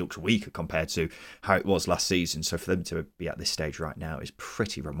squad actually looks weaker compared to how it was last season. So for them to be at this stage right now is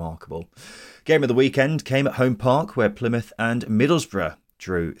pretty remarkable. Game of the weekend came at Home Park, where Plymouth and Middlesbrough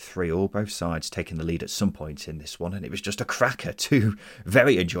drew 3-3, both sides taking the lead at some point in this one, and it was just a cracker. Two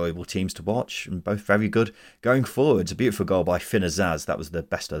very enjoyable teams to watch, and both very good going forwards. A beautiful goal by Finn Azaz. That was the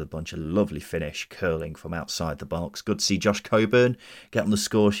best of the bunch. A lovely finish, curling from outside the box. Good to see Josh Coburn get on the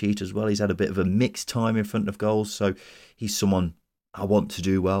score sheet as well. He's had a bit of a mixed time in front of goals, so he's someone I want to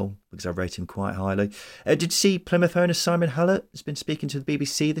do well because I rate him quite highly. Did you see Plymouth owner Simon Hallett has been speaking to the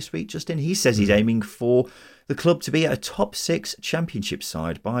BBC this week, Justin? He says he's aiming for the club to be at a top six championship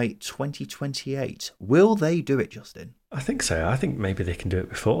side by 2028. Will they do it, Justin? I think so. I think maybe they can do it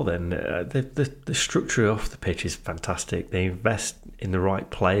before then. The structure off the pitch is fantastic. They invest in the right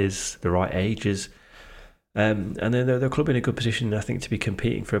players, the right ages. And then they're a club in a good position, I think, to be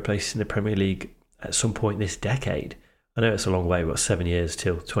competing for a place in the Premier League at some point this decade. I know it's a long way, we've got 7 years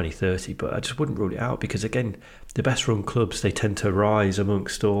till 2030, but I just wouldn't rule it out because, again, the best run clubs, they tend to rise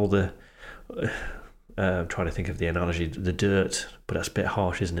amongst all the, I'm trying to think of the analogy, the dirt, but that's a bit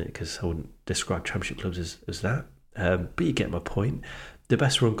harsh, isn't it? Because I wouldn't describe championship clubs as that. But you get my point. The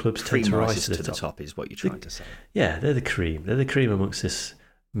best run clubs tend to rise to the top is what you're trying to say. Yeah, they're the cream. They're the cream amongst this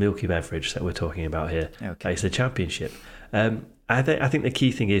milky beverage that we're talking about here. Okay. It's the championship. I think the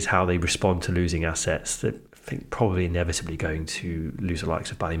key thing is how they respond to losing assets. That I think probably inevitably going to lose the likes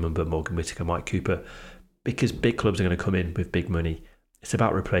of Ballymumba, Morgan Whittaker, Mike Cooper, because big clubs are going to come in with big money. It's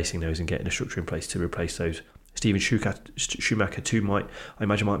about replacing those and getting a structure in place to replace those. Stephen Schumacher too might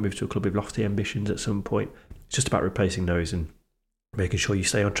move to a club with lofty ambitions at some point. It's just about replacing those and making sure you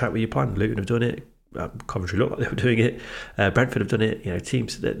stay on track with your plan. Luton have done it. Coventry looked like they were doing it. Brentford have done it. You know,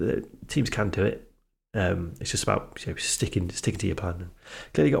 teams can do it. It's just about sticking to your plan. And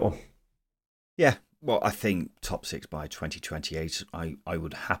clearly got one. Yeah. Well, I think top six by 2028, I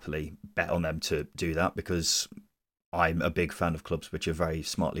would happily bet on them to do that because I'm a big fan of clubs which are very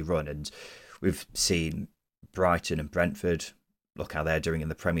smartly run. And we've seen Brighton and Brentford, look how they're doing in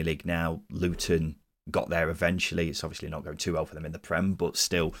the Premier League now. Luton got there eventually. It's obviously not going too well for them in the Prem, but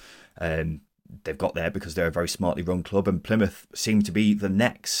still they've got there because they're a very smartly run club. And Plymouth seem to be the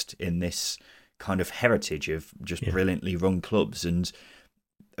next in this kind of heritage of just brilliantly run clubs. And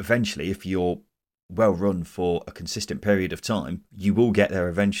eventually, if you're well run for a consistent period of time, you will get there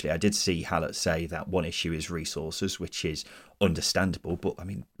eventually. I did see Hallett say that one issue is resources, which is understandable, but I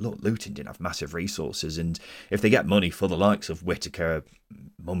mean, look, Luton didn't have massive resources, and if they get money for the likes of Whittaker,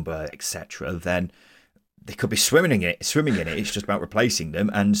 Mumba, etc., then they could be swimming in it. It's just about replacing them,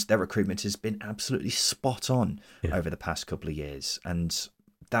 and their recruitment has been absolutely spot on over the past couple of years. And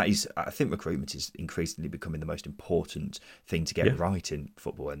that is, I think recruitment is increasingly becoming the most important thing to get right in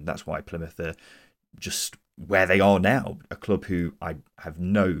football, and that's why Plymouth are just where they are now, a club who I have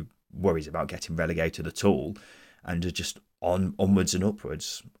no worries about getting relegated at all, and are just onwards and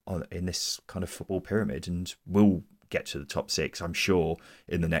upwards in this kind of football pyramid, and will get to the top six, I'm sure,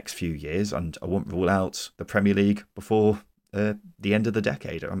 in the next few years. And I won't rule out the Premier League before the end of the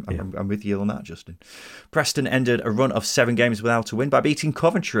decade. I'm with you on that, Justin. Preston ended a run of 7 games without a win by beating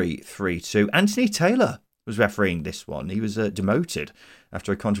Coventry 3-2. Anthony Taylor was refereeing this one. He was demoted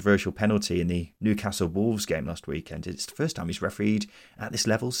after a controversial penalty in the Newcastle Wolves game last weekend. It's the first time he's refereed at this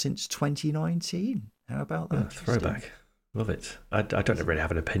level since 2019. How about that? Throwback. Love it. I don't really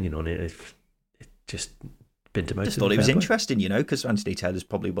have an opinion on it. It's just been demoted. Just thought it was interesting, because Anthony Taylor's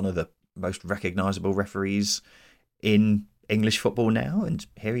probably one of the most recognisable referees in English football now, and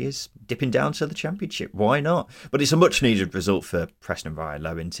here he is dipping down to the Championship. Why not? But it's a much needed result for Preston Ryan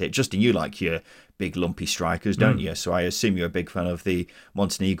Low, isn't it? Justin, you like your big lumpy strikers, don't you? So I assume you're a big fan of the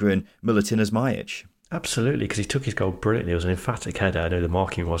Montenegrin Milutin Zmajic. Absolutely, because he took his goal brilliantly. It was an emphatic header. I know the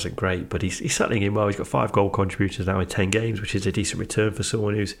marking wasn't great, but he's settling in well. He's got 5 goal contributors now in 10 games, which is a decent return for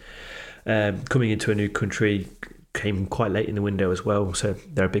someone who's coming into a new country, came quite late in the window as well. So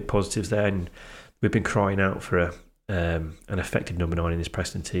there are big positives there, and we've been crying out for an effective number 9 in this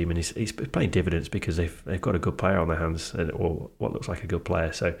Preston team, and he's playing dividends because they've got a good player on their hands, or what looks like a good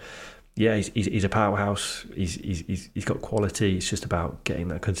player. So yeah, he's a powerhouse. He's got quality. It's just about getting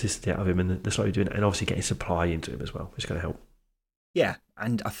that consistency out of him, and they're slowly doing it, and obviously getting supply into him as well, which is going to help. Yeah,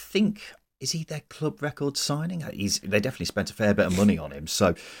 and I think is he their club record signing? They definitely spent a fair bit of money on him.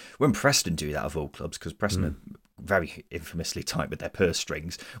 So when Preston do that, of all clubs, because Preston are very infamously tight with their purse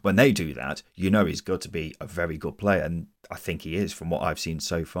strings, when they do that, he's got to be a very good player. And I think he is, from what I've seen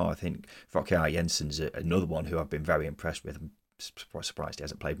so far. I think Farke Jensen's another one who I've been very impressed with. I'm surprised he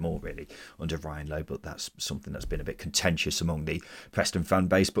hasn't played more, really, under Ryan Lowe, but that's something that's been a bit contentious among the Preston fan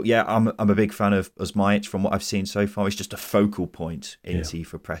base. But yeah, I'm a big fan of Osmajic from what I've seen so far. He's just a focal point,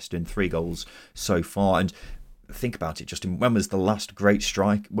 for Preston. 3 goals so far. And think about it, Justin, when was the last great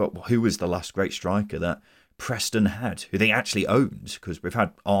strike? Well, who was the last great striker that Preston had, who they actually owned? Because we've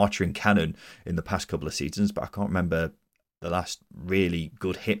had Archer and Cannon in the past couple of seasons, but I can't remember the last really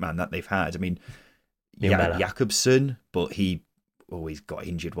good hitman that they've had. I mean, Jakobsen, but he always got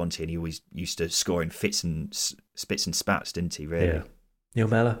injured once, and he always used to score in spits and spats, didn't he, really? Yeah. Neil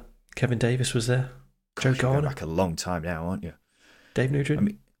Mellor, Kevin Davis was there. Joe Garner. You're back a long time now, aren't you? Dave Nugent. I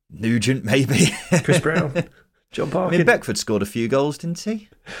mean, Nugent, maybe. Chris Brown. John Parkin. I mean, Beckford scored a few goals, didn't he?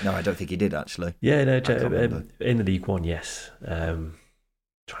 No, I don't think he did, actually. Yeah, no, in the League One, yes.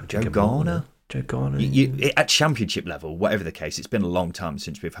 Joe Garner. Joe Garner. At championship level, whatever the case, it's been a long time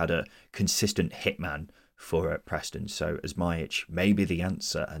since we've had a consistent hitman for Preston. So Osmajic may be the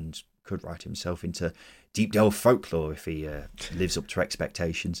answer and could write himself into deep delve folklore if he lives up to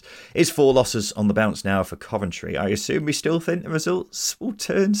expectations. Is 4 losses on the bounce now for Coventry. I assume we still think the results will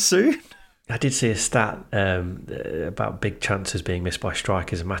turn soon. I did see a stat about big chances being missed by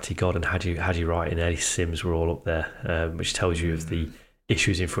strikers, and Matty God and Hadji Wright and Eddie Sims were all up there, which tells you of the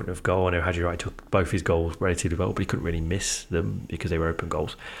issues in front of goal. I know Hadji Wright took both his goals relatively well, but he couldn't really miss them because they were open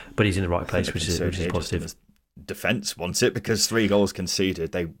goals. But he's in the right place, which is positive. Defence wants it, because 3 goals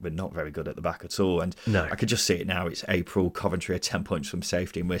conceded. They were not very good at the back at all. And no. I could just see it now. It's April. Coventry are 10 points from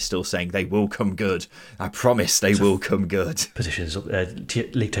safety, and we're still saying they will come good. I promise they will come good. Positions up,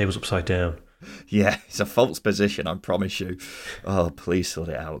 league tables upside down. Yeah, it's a false position, I promise you. Oh, please sort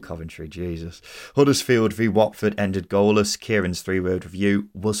it out, Coventry, Jesus. Huddersfield v Watford ended goalless. Kieran's 3-word review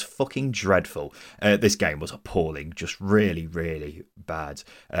was fucking dreadful. This game was appalling, just really, really bad.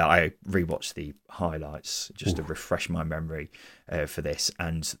 I rewatched the highlights just to refresh my memory for this,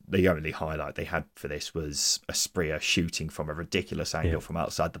 and the only highlight they had for this was Asprilla shooting from a ridiculous angle from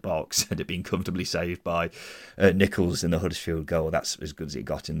outside the box, and it being comfortably saved by Nichols in the Huddersfield goal. That's as good as it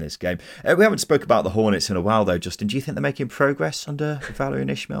got in this game. We haven't spoke about the Hornets in a while, though, Justin. Do you think they're making progress under Valerie and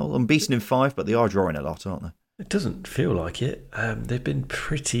Ishmael? Unbeaten in 5, but they are drawing a lot, aren't they? It doesn't feel like it. They've been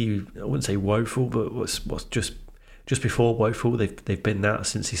pretty, I wouldn't say woeful, but what's just before woeful. They've been that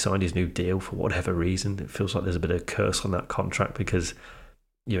since he signed his new deal for whatever reason. It feels like there's a bit of a curse on that contract, because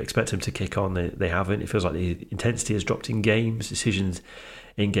you expect him to kick on. They haven't. It feels like the intensity has dropped in games. Decisions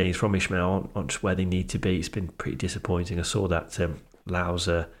in games from Ishmael aren't just where they need to be. It's been pretty disappointing. I saw that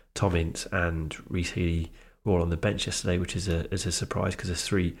Louser, Tom Ince and Reece Healy were all on the bench yesterday, which is a surprise, because there's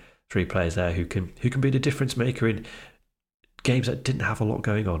three players there who can be the difference maker in games that didn't have a lot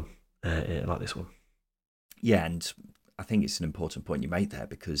going on like this one. Yeah, and I think it's an important point you made there,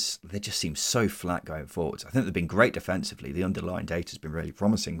 because they just seem so flat going forwards. I think they've been great defensively. The underlying data has been really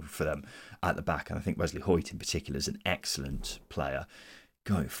promising for them at the back, and I think Wesley Hoyt in particular is an excellent player.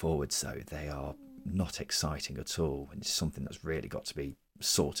 Going forwards, though, they are not exciting at all, and it's something that's really got to be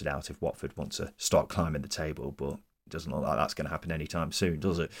sorted out if Watford want to start climbing the table, but it doesn't look like that's going to happen anytime soon,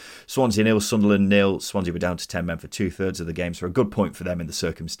 does it? Swansea 0, Sunderland 0. Swansea were down to 10 men for 2/3 of the game, so a good point for them in the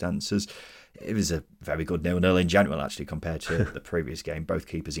circumstances. It was a very good 0-0 in general, actually, compared to the previous game. Both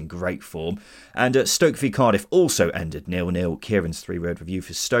keepers in great form. And Stoke v Cardiff also ended 0-0. Kieran's 3-word review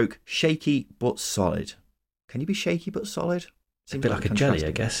for Stoke: shaky but solid. Can you be shaky but solid? It's a bit like a jelly,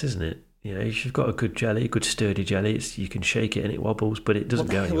 I guess, isn't it? You know, if you've got a good jelly, a good sturdy jelly, you can shake it and it wobbles, but it doesn't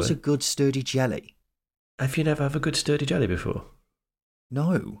go anywhere. What was a good sturdy jelly? Have you never had a good sturdy jelly before?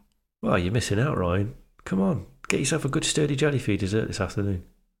 No. Well, you're missing out, Ryan. Come on, get yourself a good sturdy jelly for your dessert this afternoon.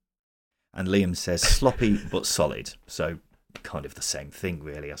 And Liam says sloppy but solid. So kind of the same thing,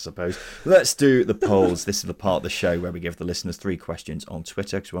 really, I suppose. Let's do the polls. This is the part of the show where we give the listeners 3 questions on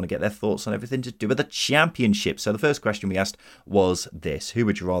Twitter, because we want to get their thoughts on everything to do with the championship. So the first question we asked was this: who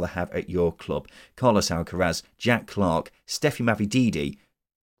would you rather have at your club? Carlos Alcaraz, Jack Clark, Steffi Mavididi,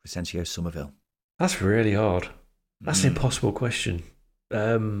 Crescencio Somerville? That's really hard. That's an impossible question.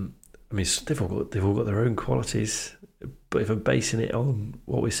 I mean, they've all got their own qualities, but if I'm basing it on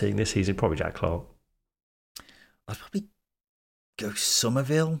what we're seeing this season, probably Jack Clark. I'd probably go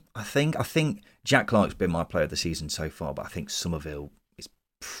Somerville, I think. I think Jack Clark's been my player of the season so far, but I think Somerville is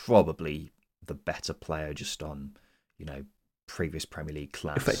probably the better player just on, previous Premier League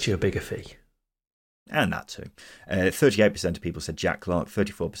class. It fetch you a bigger fee. And that too. 38% of people said Jack Clark,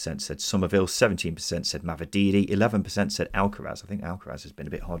 34% said Somerville, 17% said Mavididi, 11% said Alcaraz. I think Alcaraz has been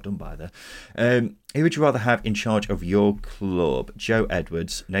a bit hard done by there. Who would you rather have in charge of your club? Joe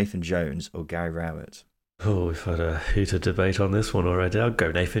Edwards, Nathan Jones, or Gary Rowett? Oh, we've had a heated debate on this one already. I'll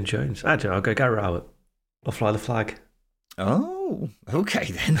go Nathan Jones. Actually, I'll go Gary Rowett. I'll fly the flag. Oh, okay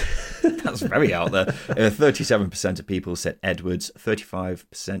then. That's very out there. 37% of people said Edwards,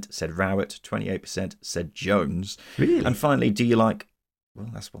 35% said Rowett, 28% said Jones. Really? And finally, do you like... Well,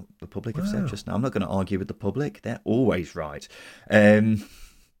 that's what the public have said just now. I'm not going to argue with the public. They're always right.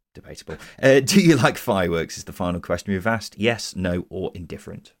 Debatable. Do you like fireworks is the final question we've asked. Yes, no, or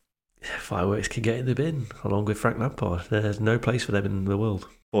indifferent. Fireworks can get in the bin, along with Frank Lampard. There's no place for them in the world.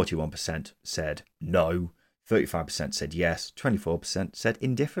 41% said no. 35% said yes, 24% said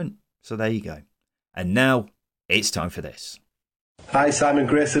indifferent. So there you go. And now it's time for this. Hi, Simon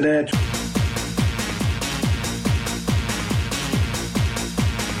Grayson here.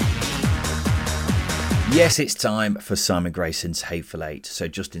 Yes, it's time for Simon Grayson's Hateful Eight. So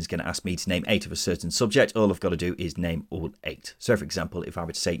Justin's going to ask me to name 8 of a certain subject. All I've got to do is name all 8. So, for example, if I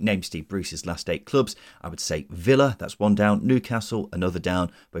were to say name Steve Bruce's last 8 clubs, I would say Villa, that's 1 down, Newcastle, another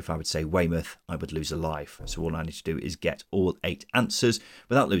down. But if I would say Weymouth, I would lose a life. So all I need to do is get all 8 answers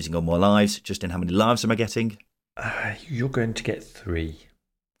without losing all my lives. Justin, how many lives am I getting? You're going to get 3.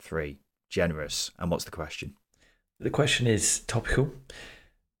 3. Generous. And what's the question? The question is topical.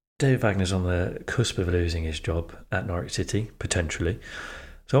 David Wagner's on the cusp of losing his job at Norwich City, potentially.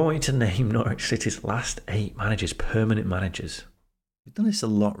 So I want you to name Norwich City's last 8 managers, permanent managers. We've done this a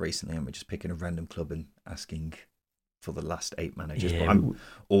lot recently, and we're just picking a random club and asking for the last 8 managers. Yeah, but I'm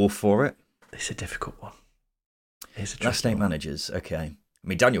all for it. It's a difficult one. Last 8 managers, okay. I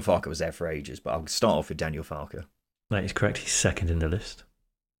mean, Daniel Farke was there for ages, but I'll start off with Daniel Farke. That is correct. He's second in the list.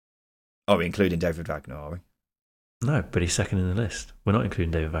 Are we including David Wagner, are we? No, but he's second in the list. We're not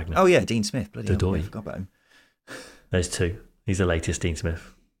including David Wagner. Oh, yeah, Dean Smith. Bloody hell, I Doy. forgot about him. There's 2. He's the latest Dean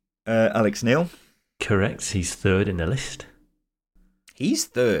Smith. Alex Neil. Correct. He's 3rd in the list. He's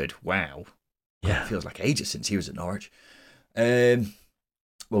 3rd. Wow. Yeah. It feels like ages since he was at Norwich. Well,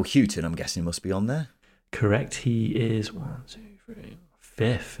 Houghton, I'm guessing, must be on there. Correct. He is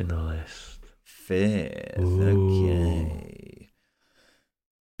 5th in the list. 5th. Ooh.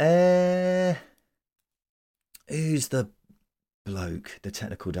 Okay. Who's the bloke, the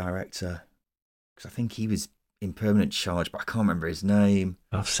technical director? Because I think he was in permanent charge, but I can't remember his name.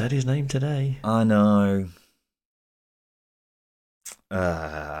 I've said his name today. I know.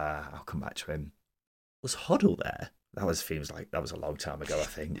 I'll come back to him. Was Hoddle there? That was a long time ago, I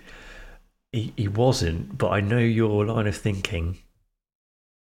think. He wasn't, but I know your line of thinking.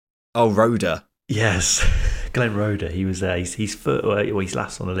 Oh, Rhoda. Yes, Glenn Rhoda. He was there. He's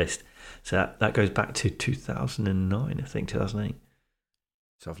last on the list. So that goes back to 2009, I think, 2008.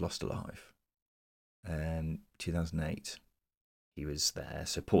 So I've lost a life. 2008, he was there.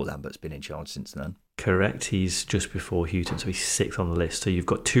 So Paul Lambert's been in charge since then. Correct. He's just before Houghton, so he's 6th on the list. So you've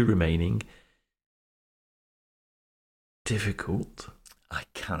got 2 remaining. Difficult. I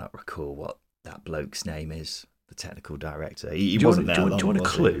cannot recall what that bloke's name is, the technical director. He wasn't there. Do you want a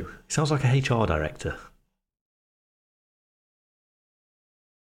clue? He sounds like a HR director.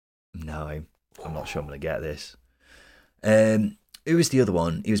 No, I'm not sure I'm going to get this. Who was the other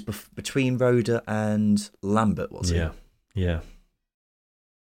one? He was between Rhoda and Lambert, was he? Yeah.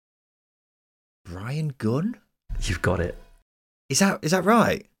 Brian Gunn? You've got it. Is that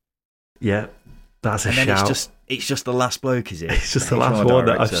right? Yeah, that's a and shout. Then it's just the last bloke, is it? It's just the last one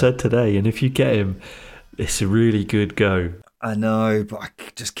that I've said today. And if you get him, it's a really good go. I know, but I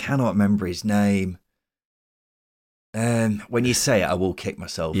just cannot remember his name. When you say it, I will kick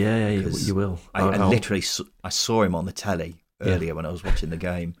myself. Yeah, you will. I literally saw him on the telly earlier when I was watching the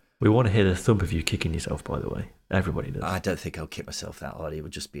game. We want to hear the thump of you kicking yourself, by the way. Everybody does. I don't think I'll kick myself that hard. It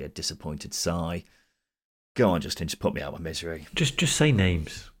would just be a disappointed sigh. Go on, Justin, just put me out of my misery. Just say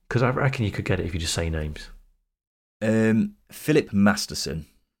names, because I reckon you could get it if you just say names. Philip Masterson.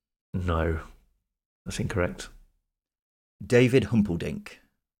 No, that's incorrect. David Humperdinck.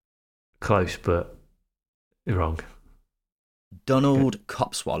 Close, but you're wrong. Donald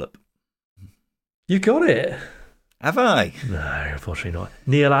Copswallop. You got it. Have I? No, unfortunately not.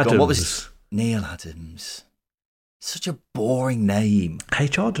 Neil Adams. What was Neil Adams? Such a boring name.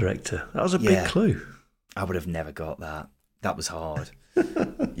 HR director. That was a big clue. I would have never got that. That was hard.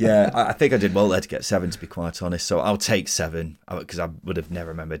 Yeah, I think I did well there to get 7, to be quite honest. So I'll take 7 because I would have never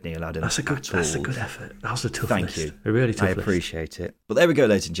remembered Neil Adams. That's a good effort. That was a tough Thank list. you. A really tough I list. appreciate it. But there we go,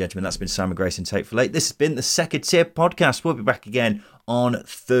 ladies and gentlemen. That's been Simon Grayson Take for Late. This has been the Second Tier Podcast. We'll be back again on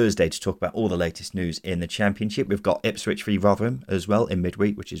Thursday to talk about all the latest news in the Championship. We've got Ipswich v Rotherham as well in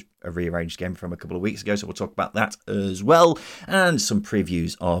midweek, which is a rearranged game from a couple of weeks ago, so we'll talk about that as well, and some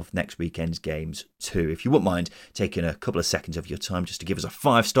previews of next weekend's games too. If you wouldn't mind taking a couple of seconds of your time just to give us a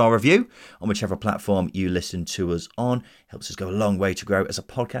 5-star review on whichever platform you listen to us on, it helps us go a long way to grow as a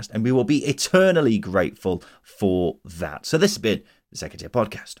podcast, and we will be eternally grateful for that. So this has been the Second Tier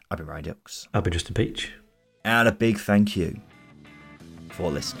Podcast. I've been Ryan Dukes. I've been Justin Peach. And a big thank you for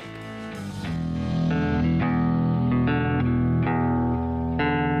listening.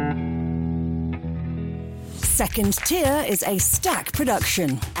 Second Tier is a Stack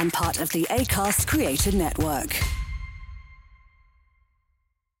production and part of the Acast Creator Network.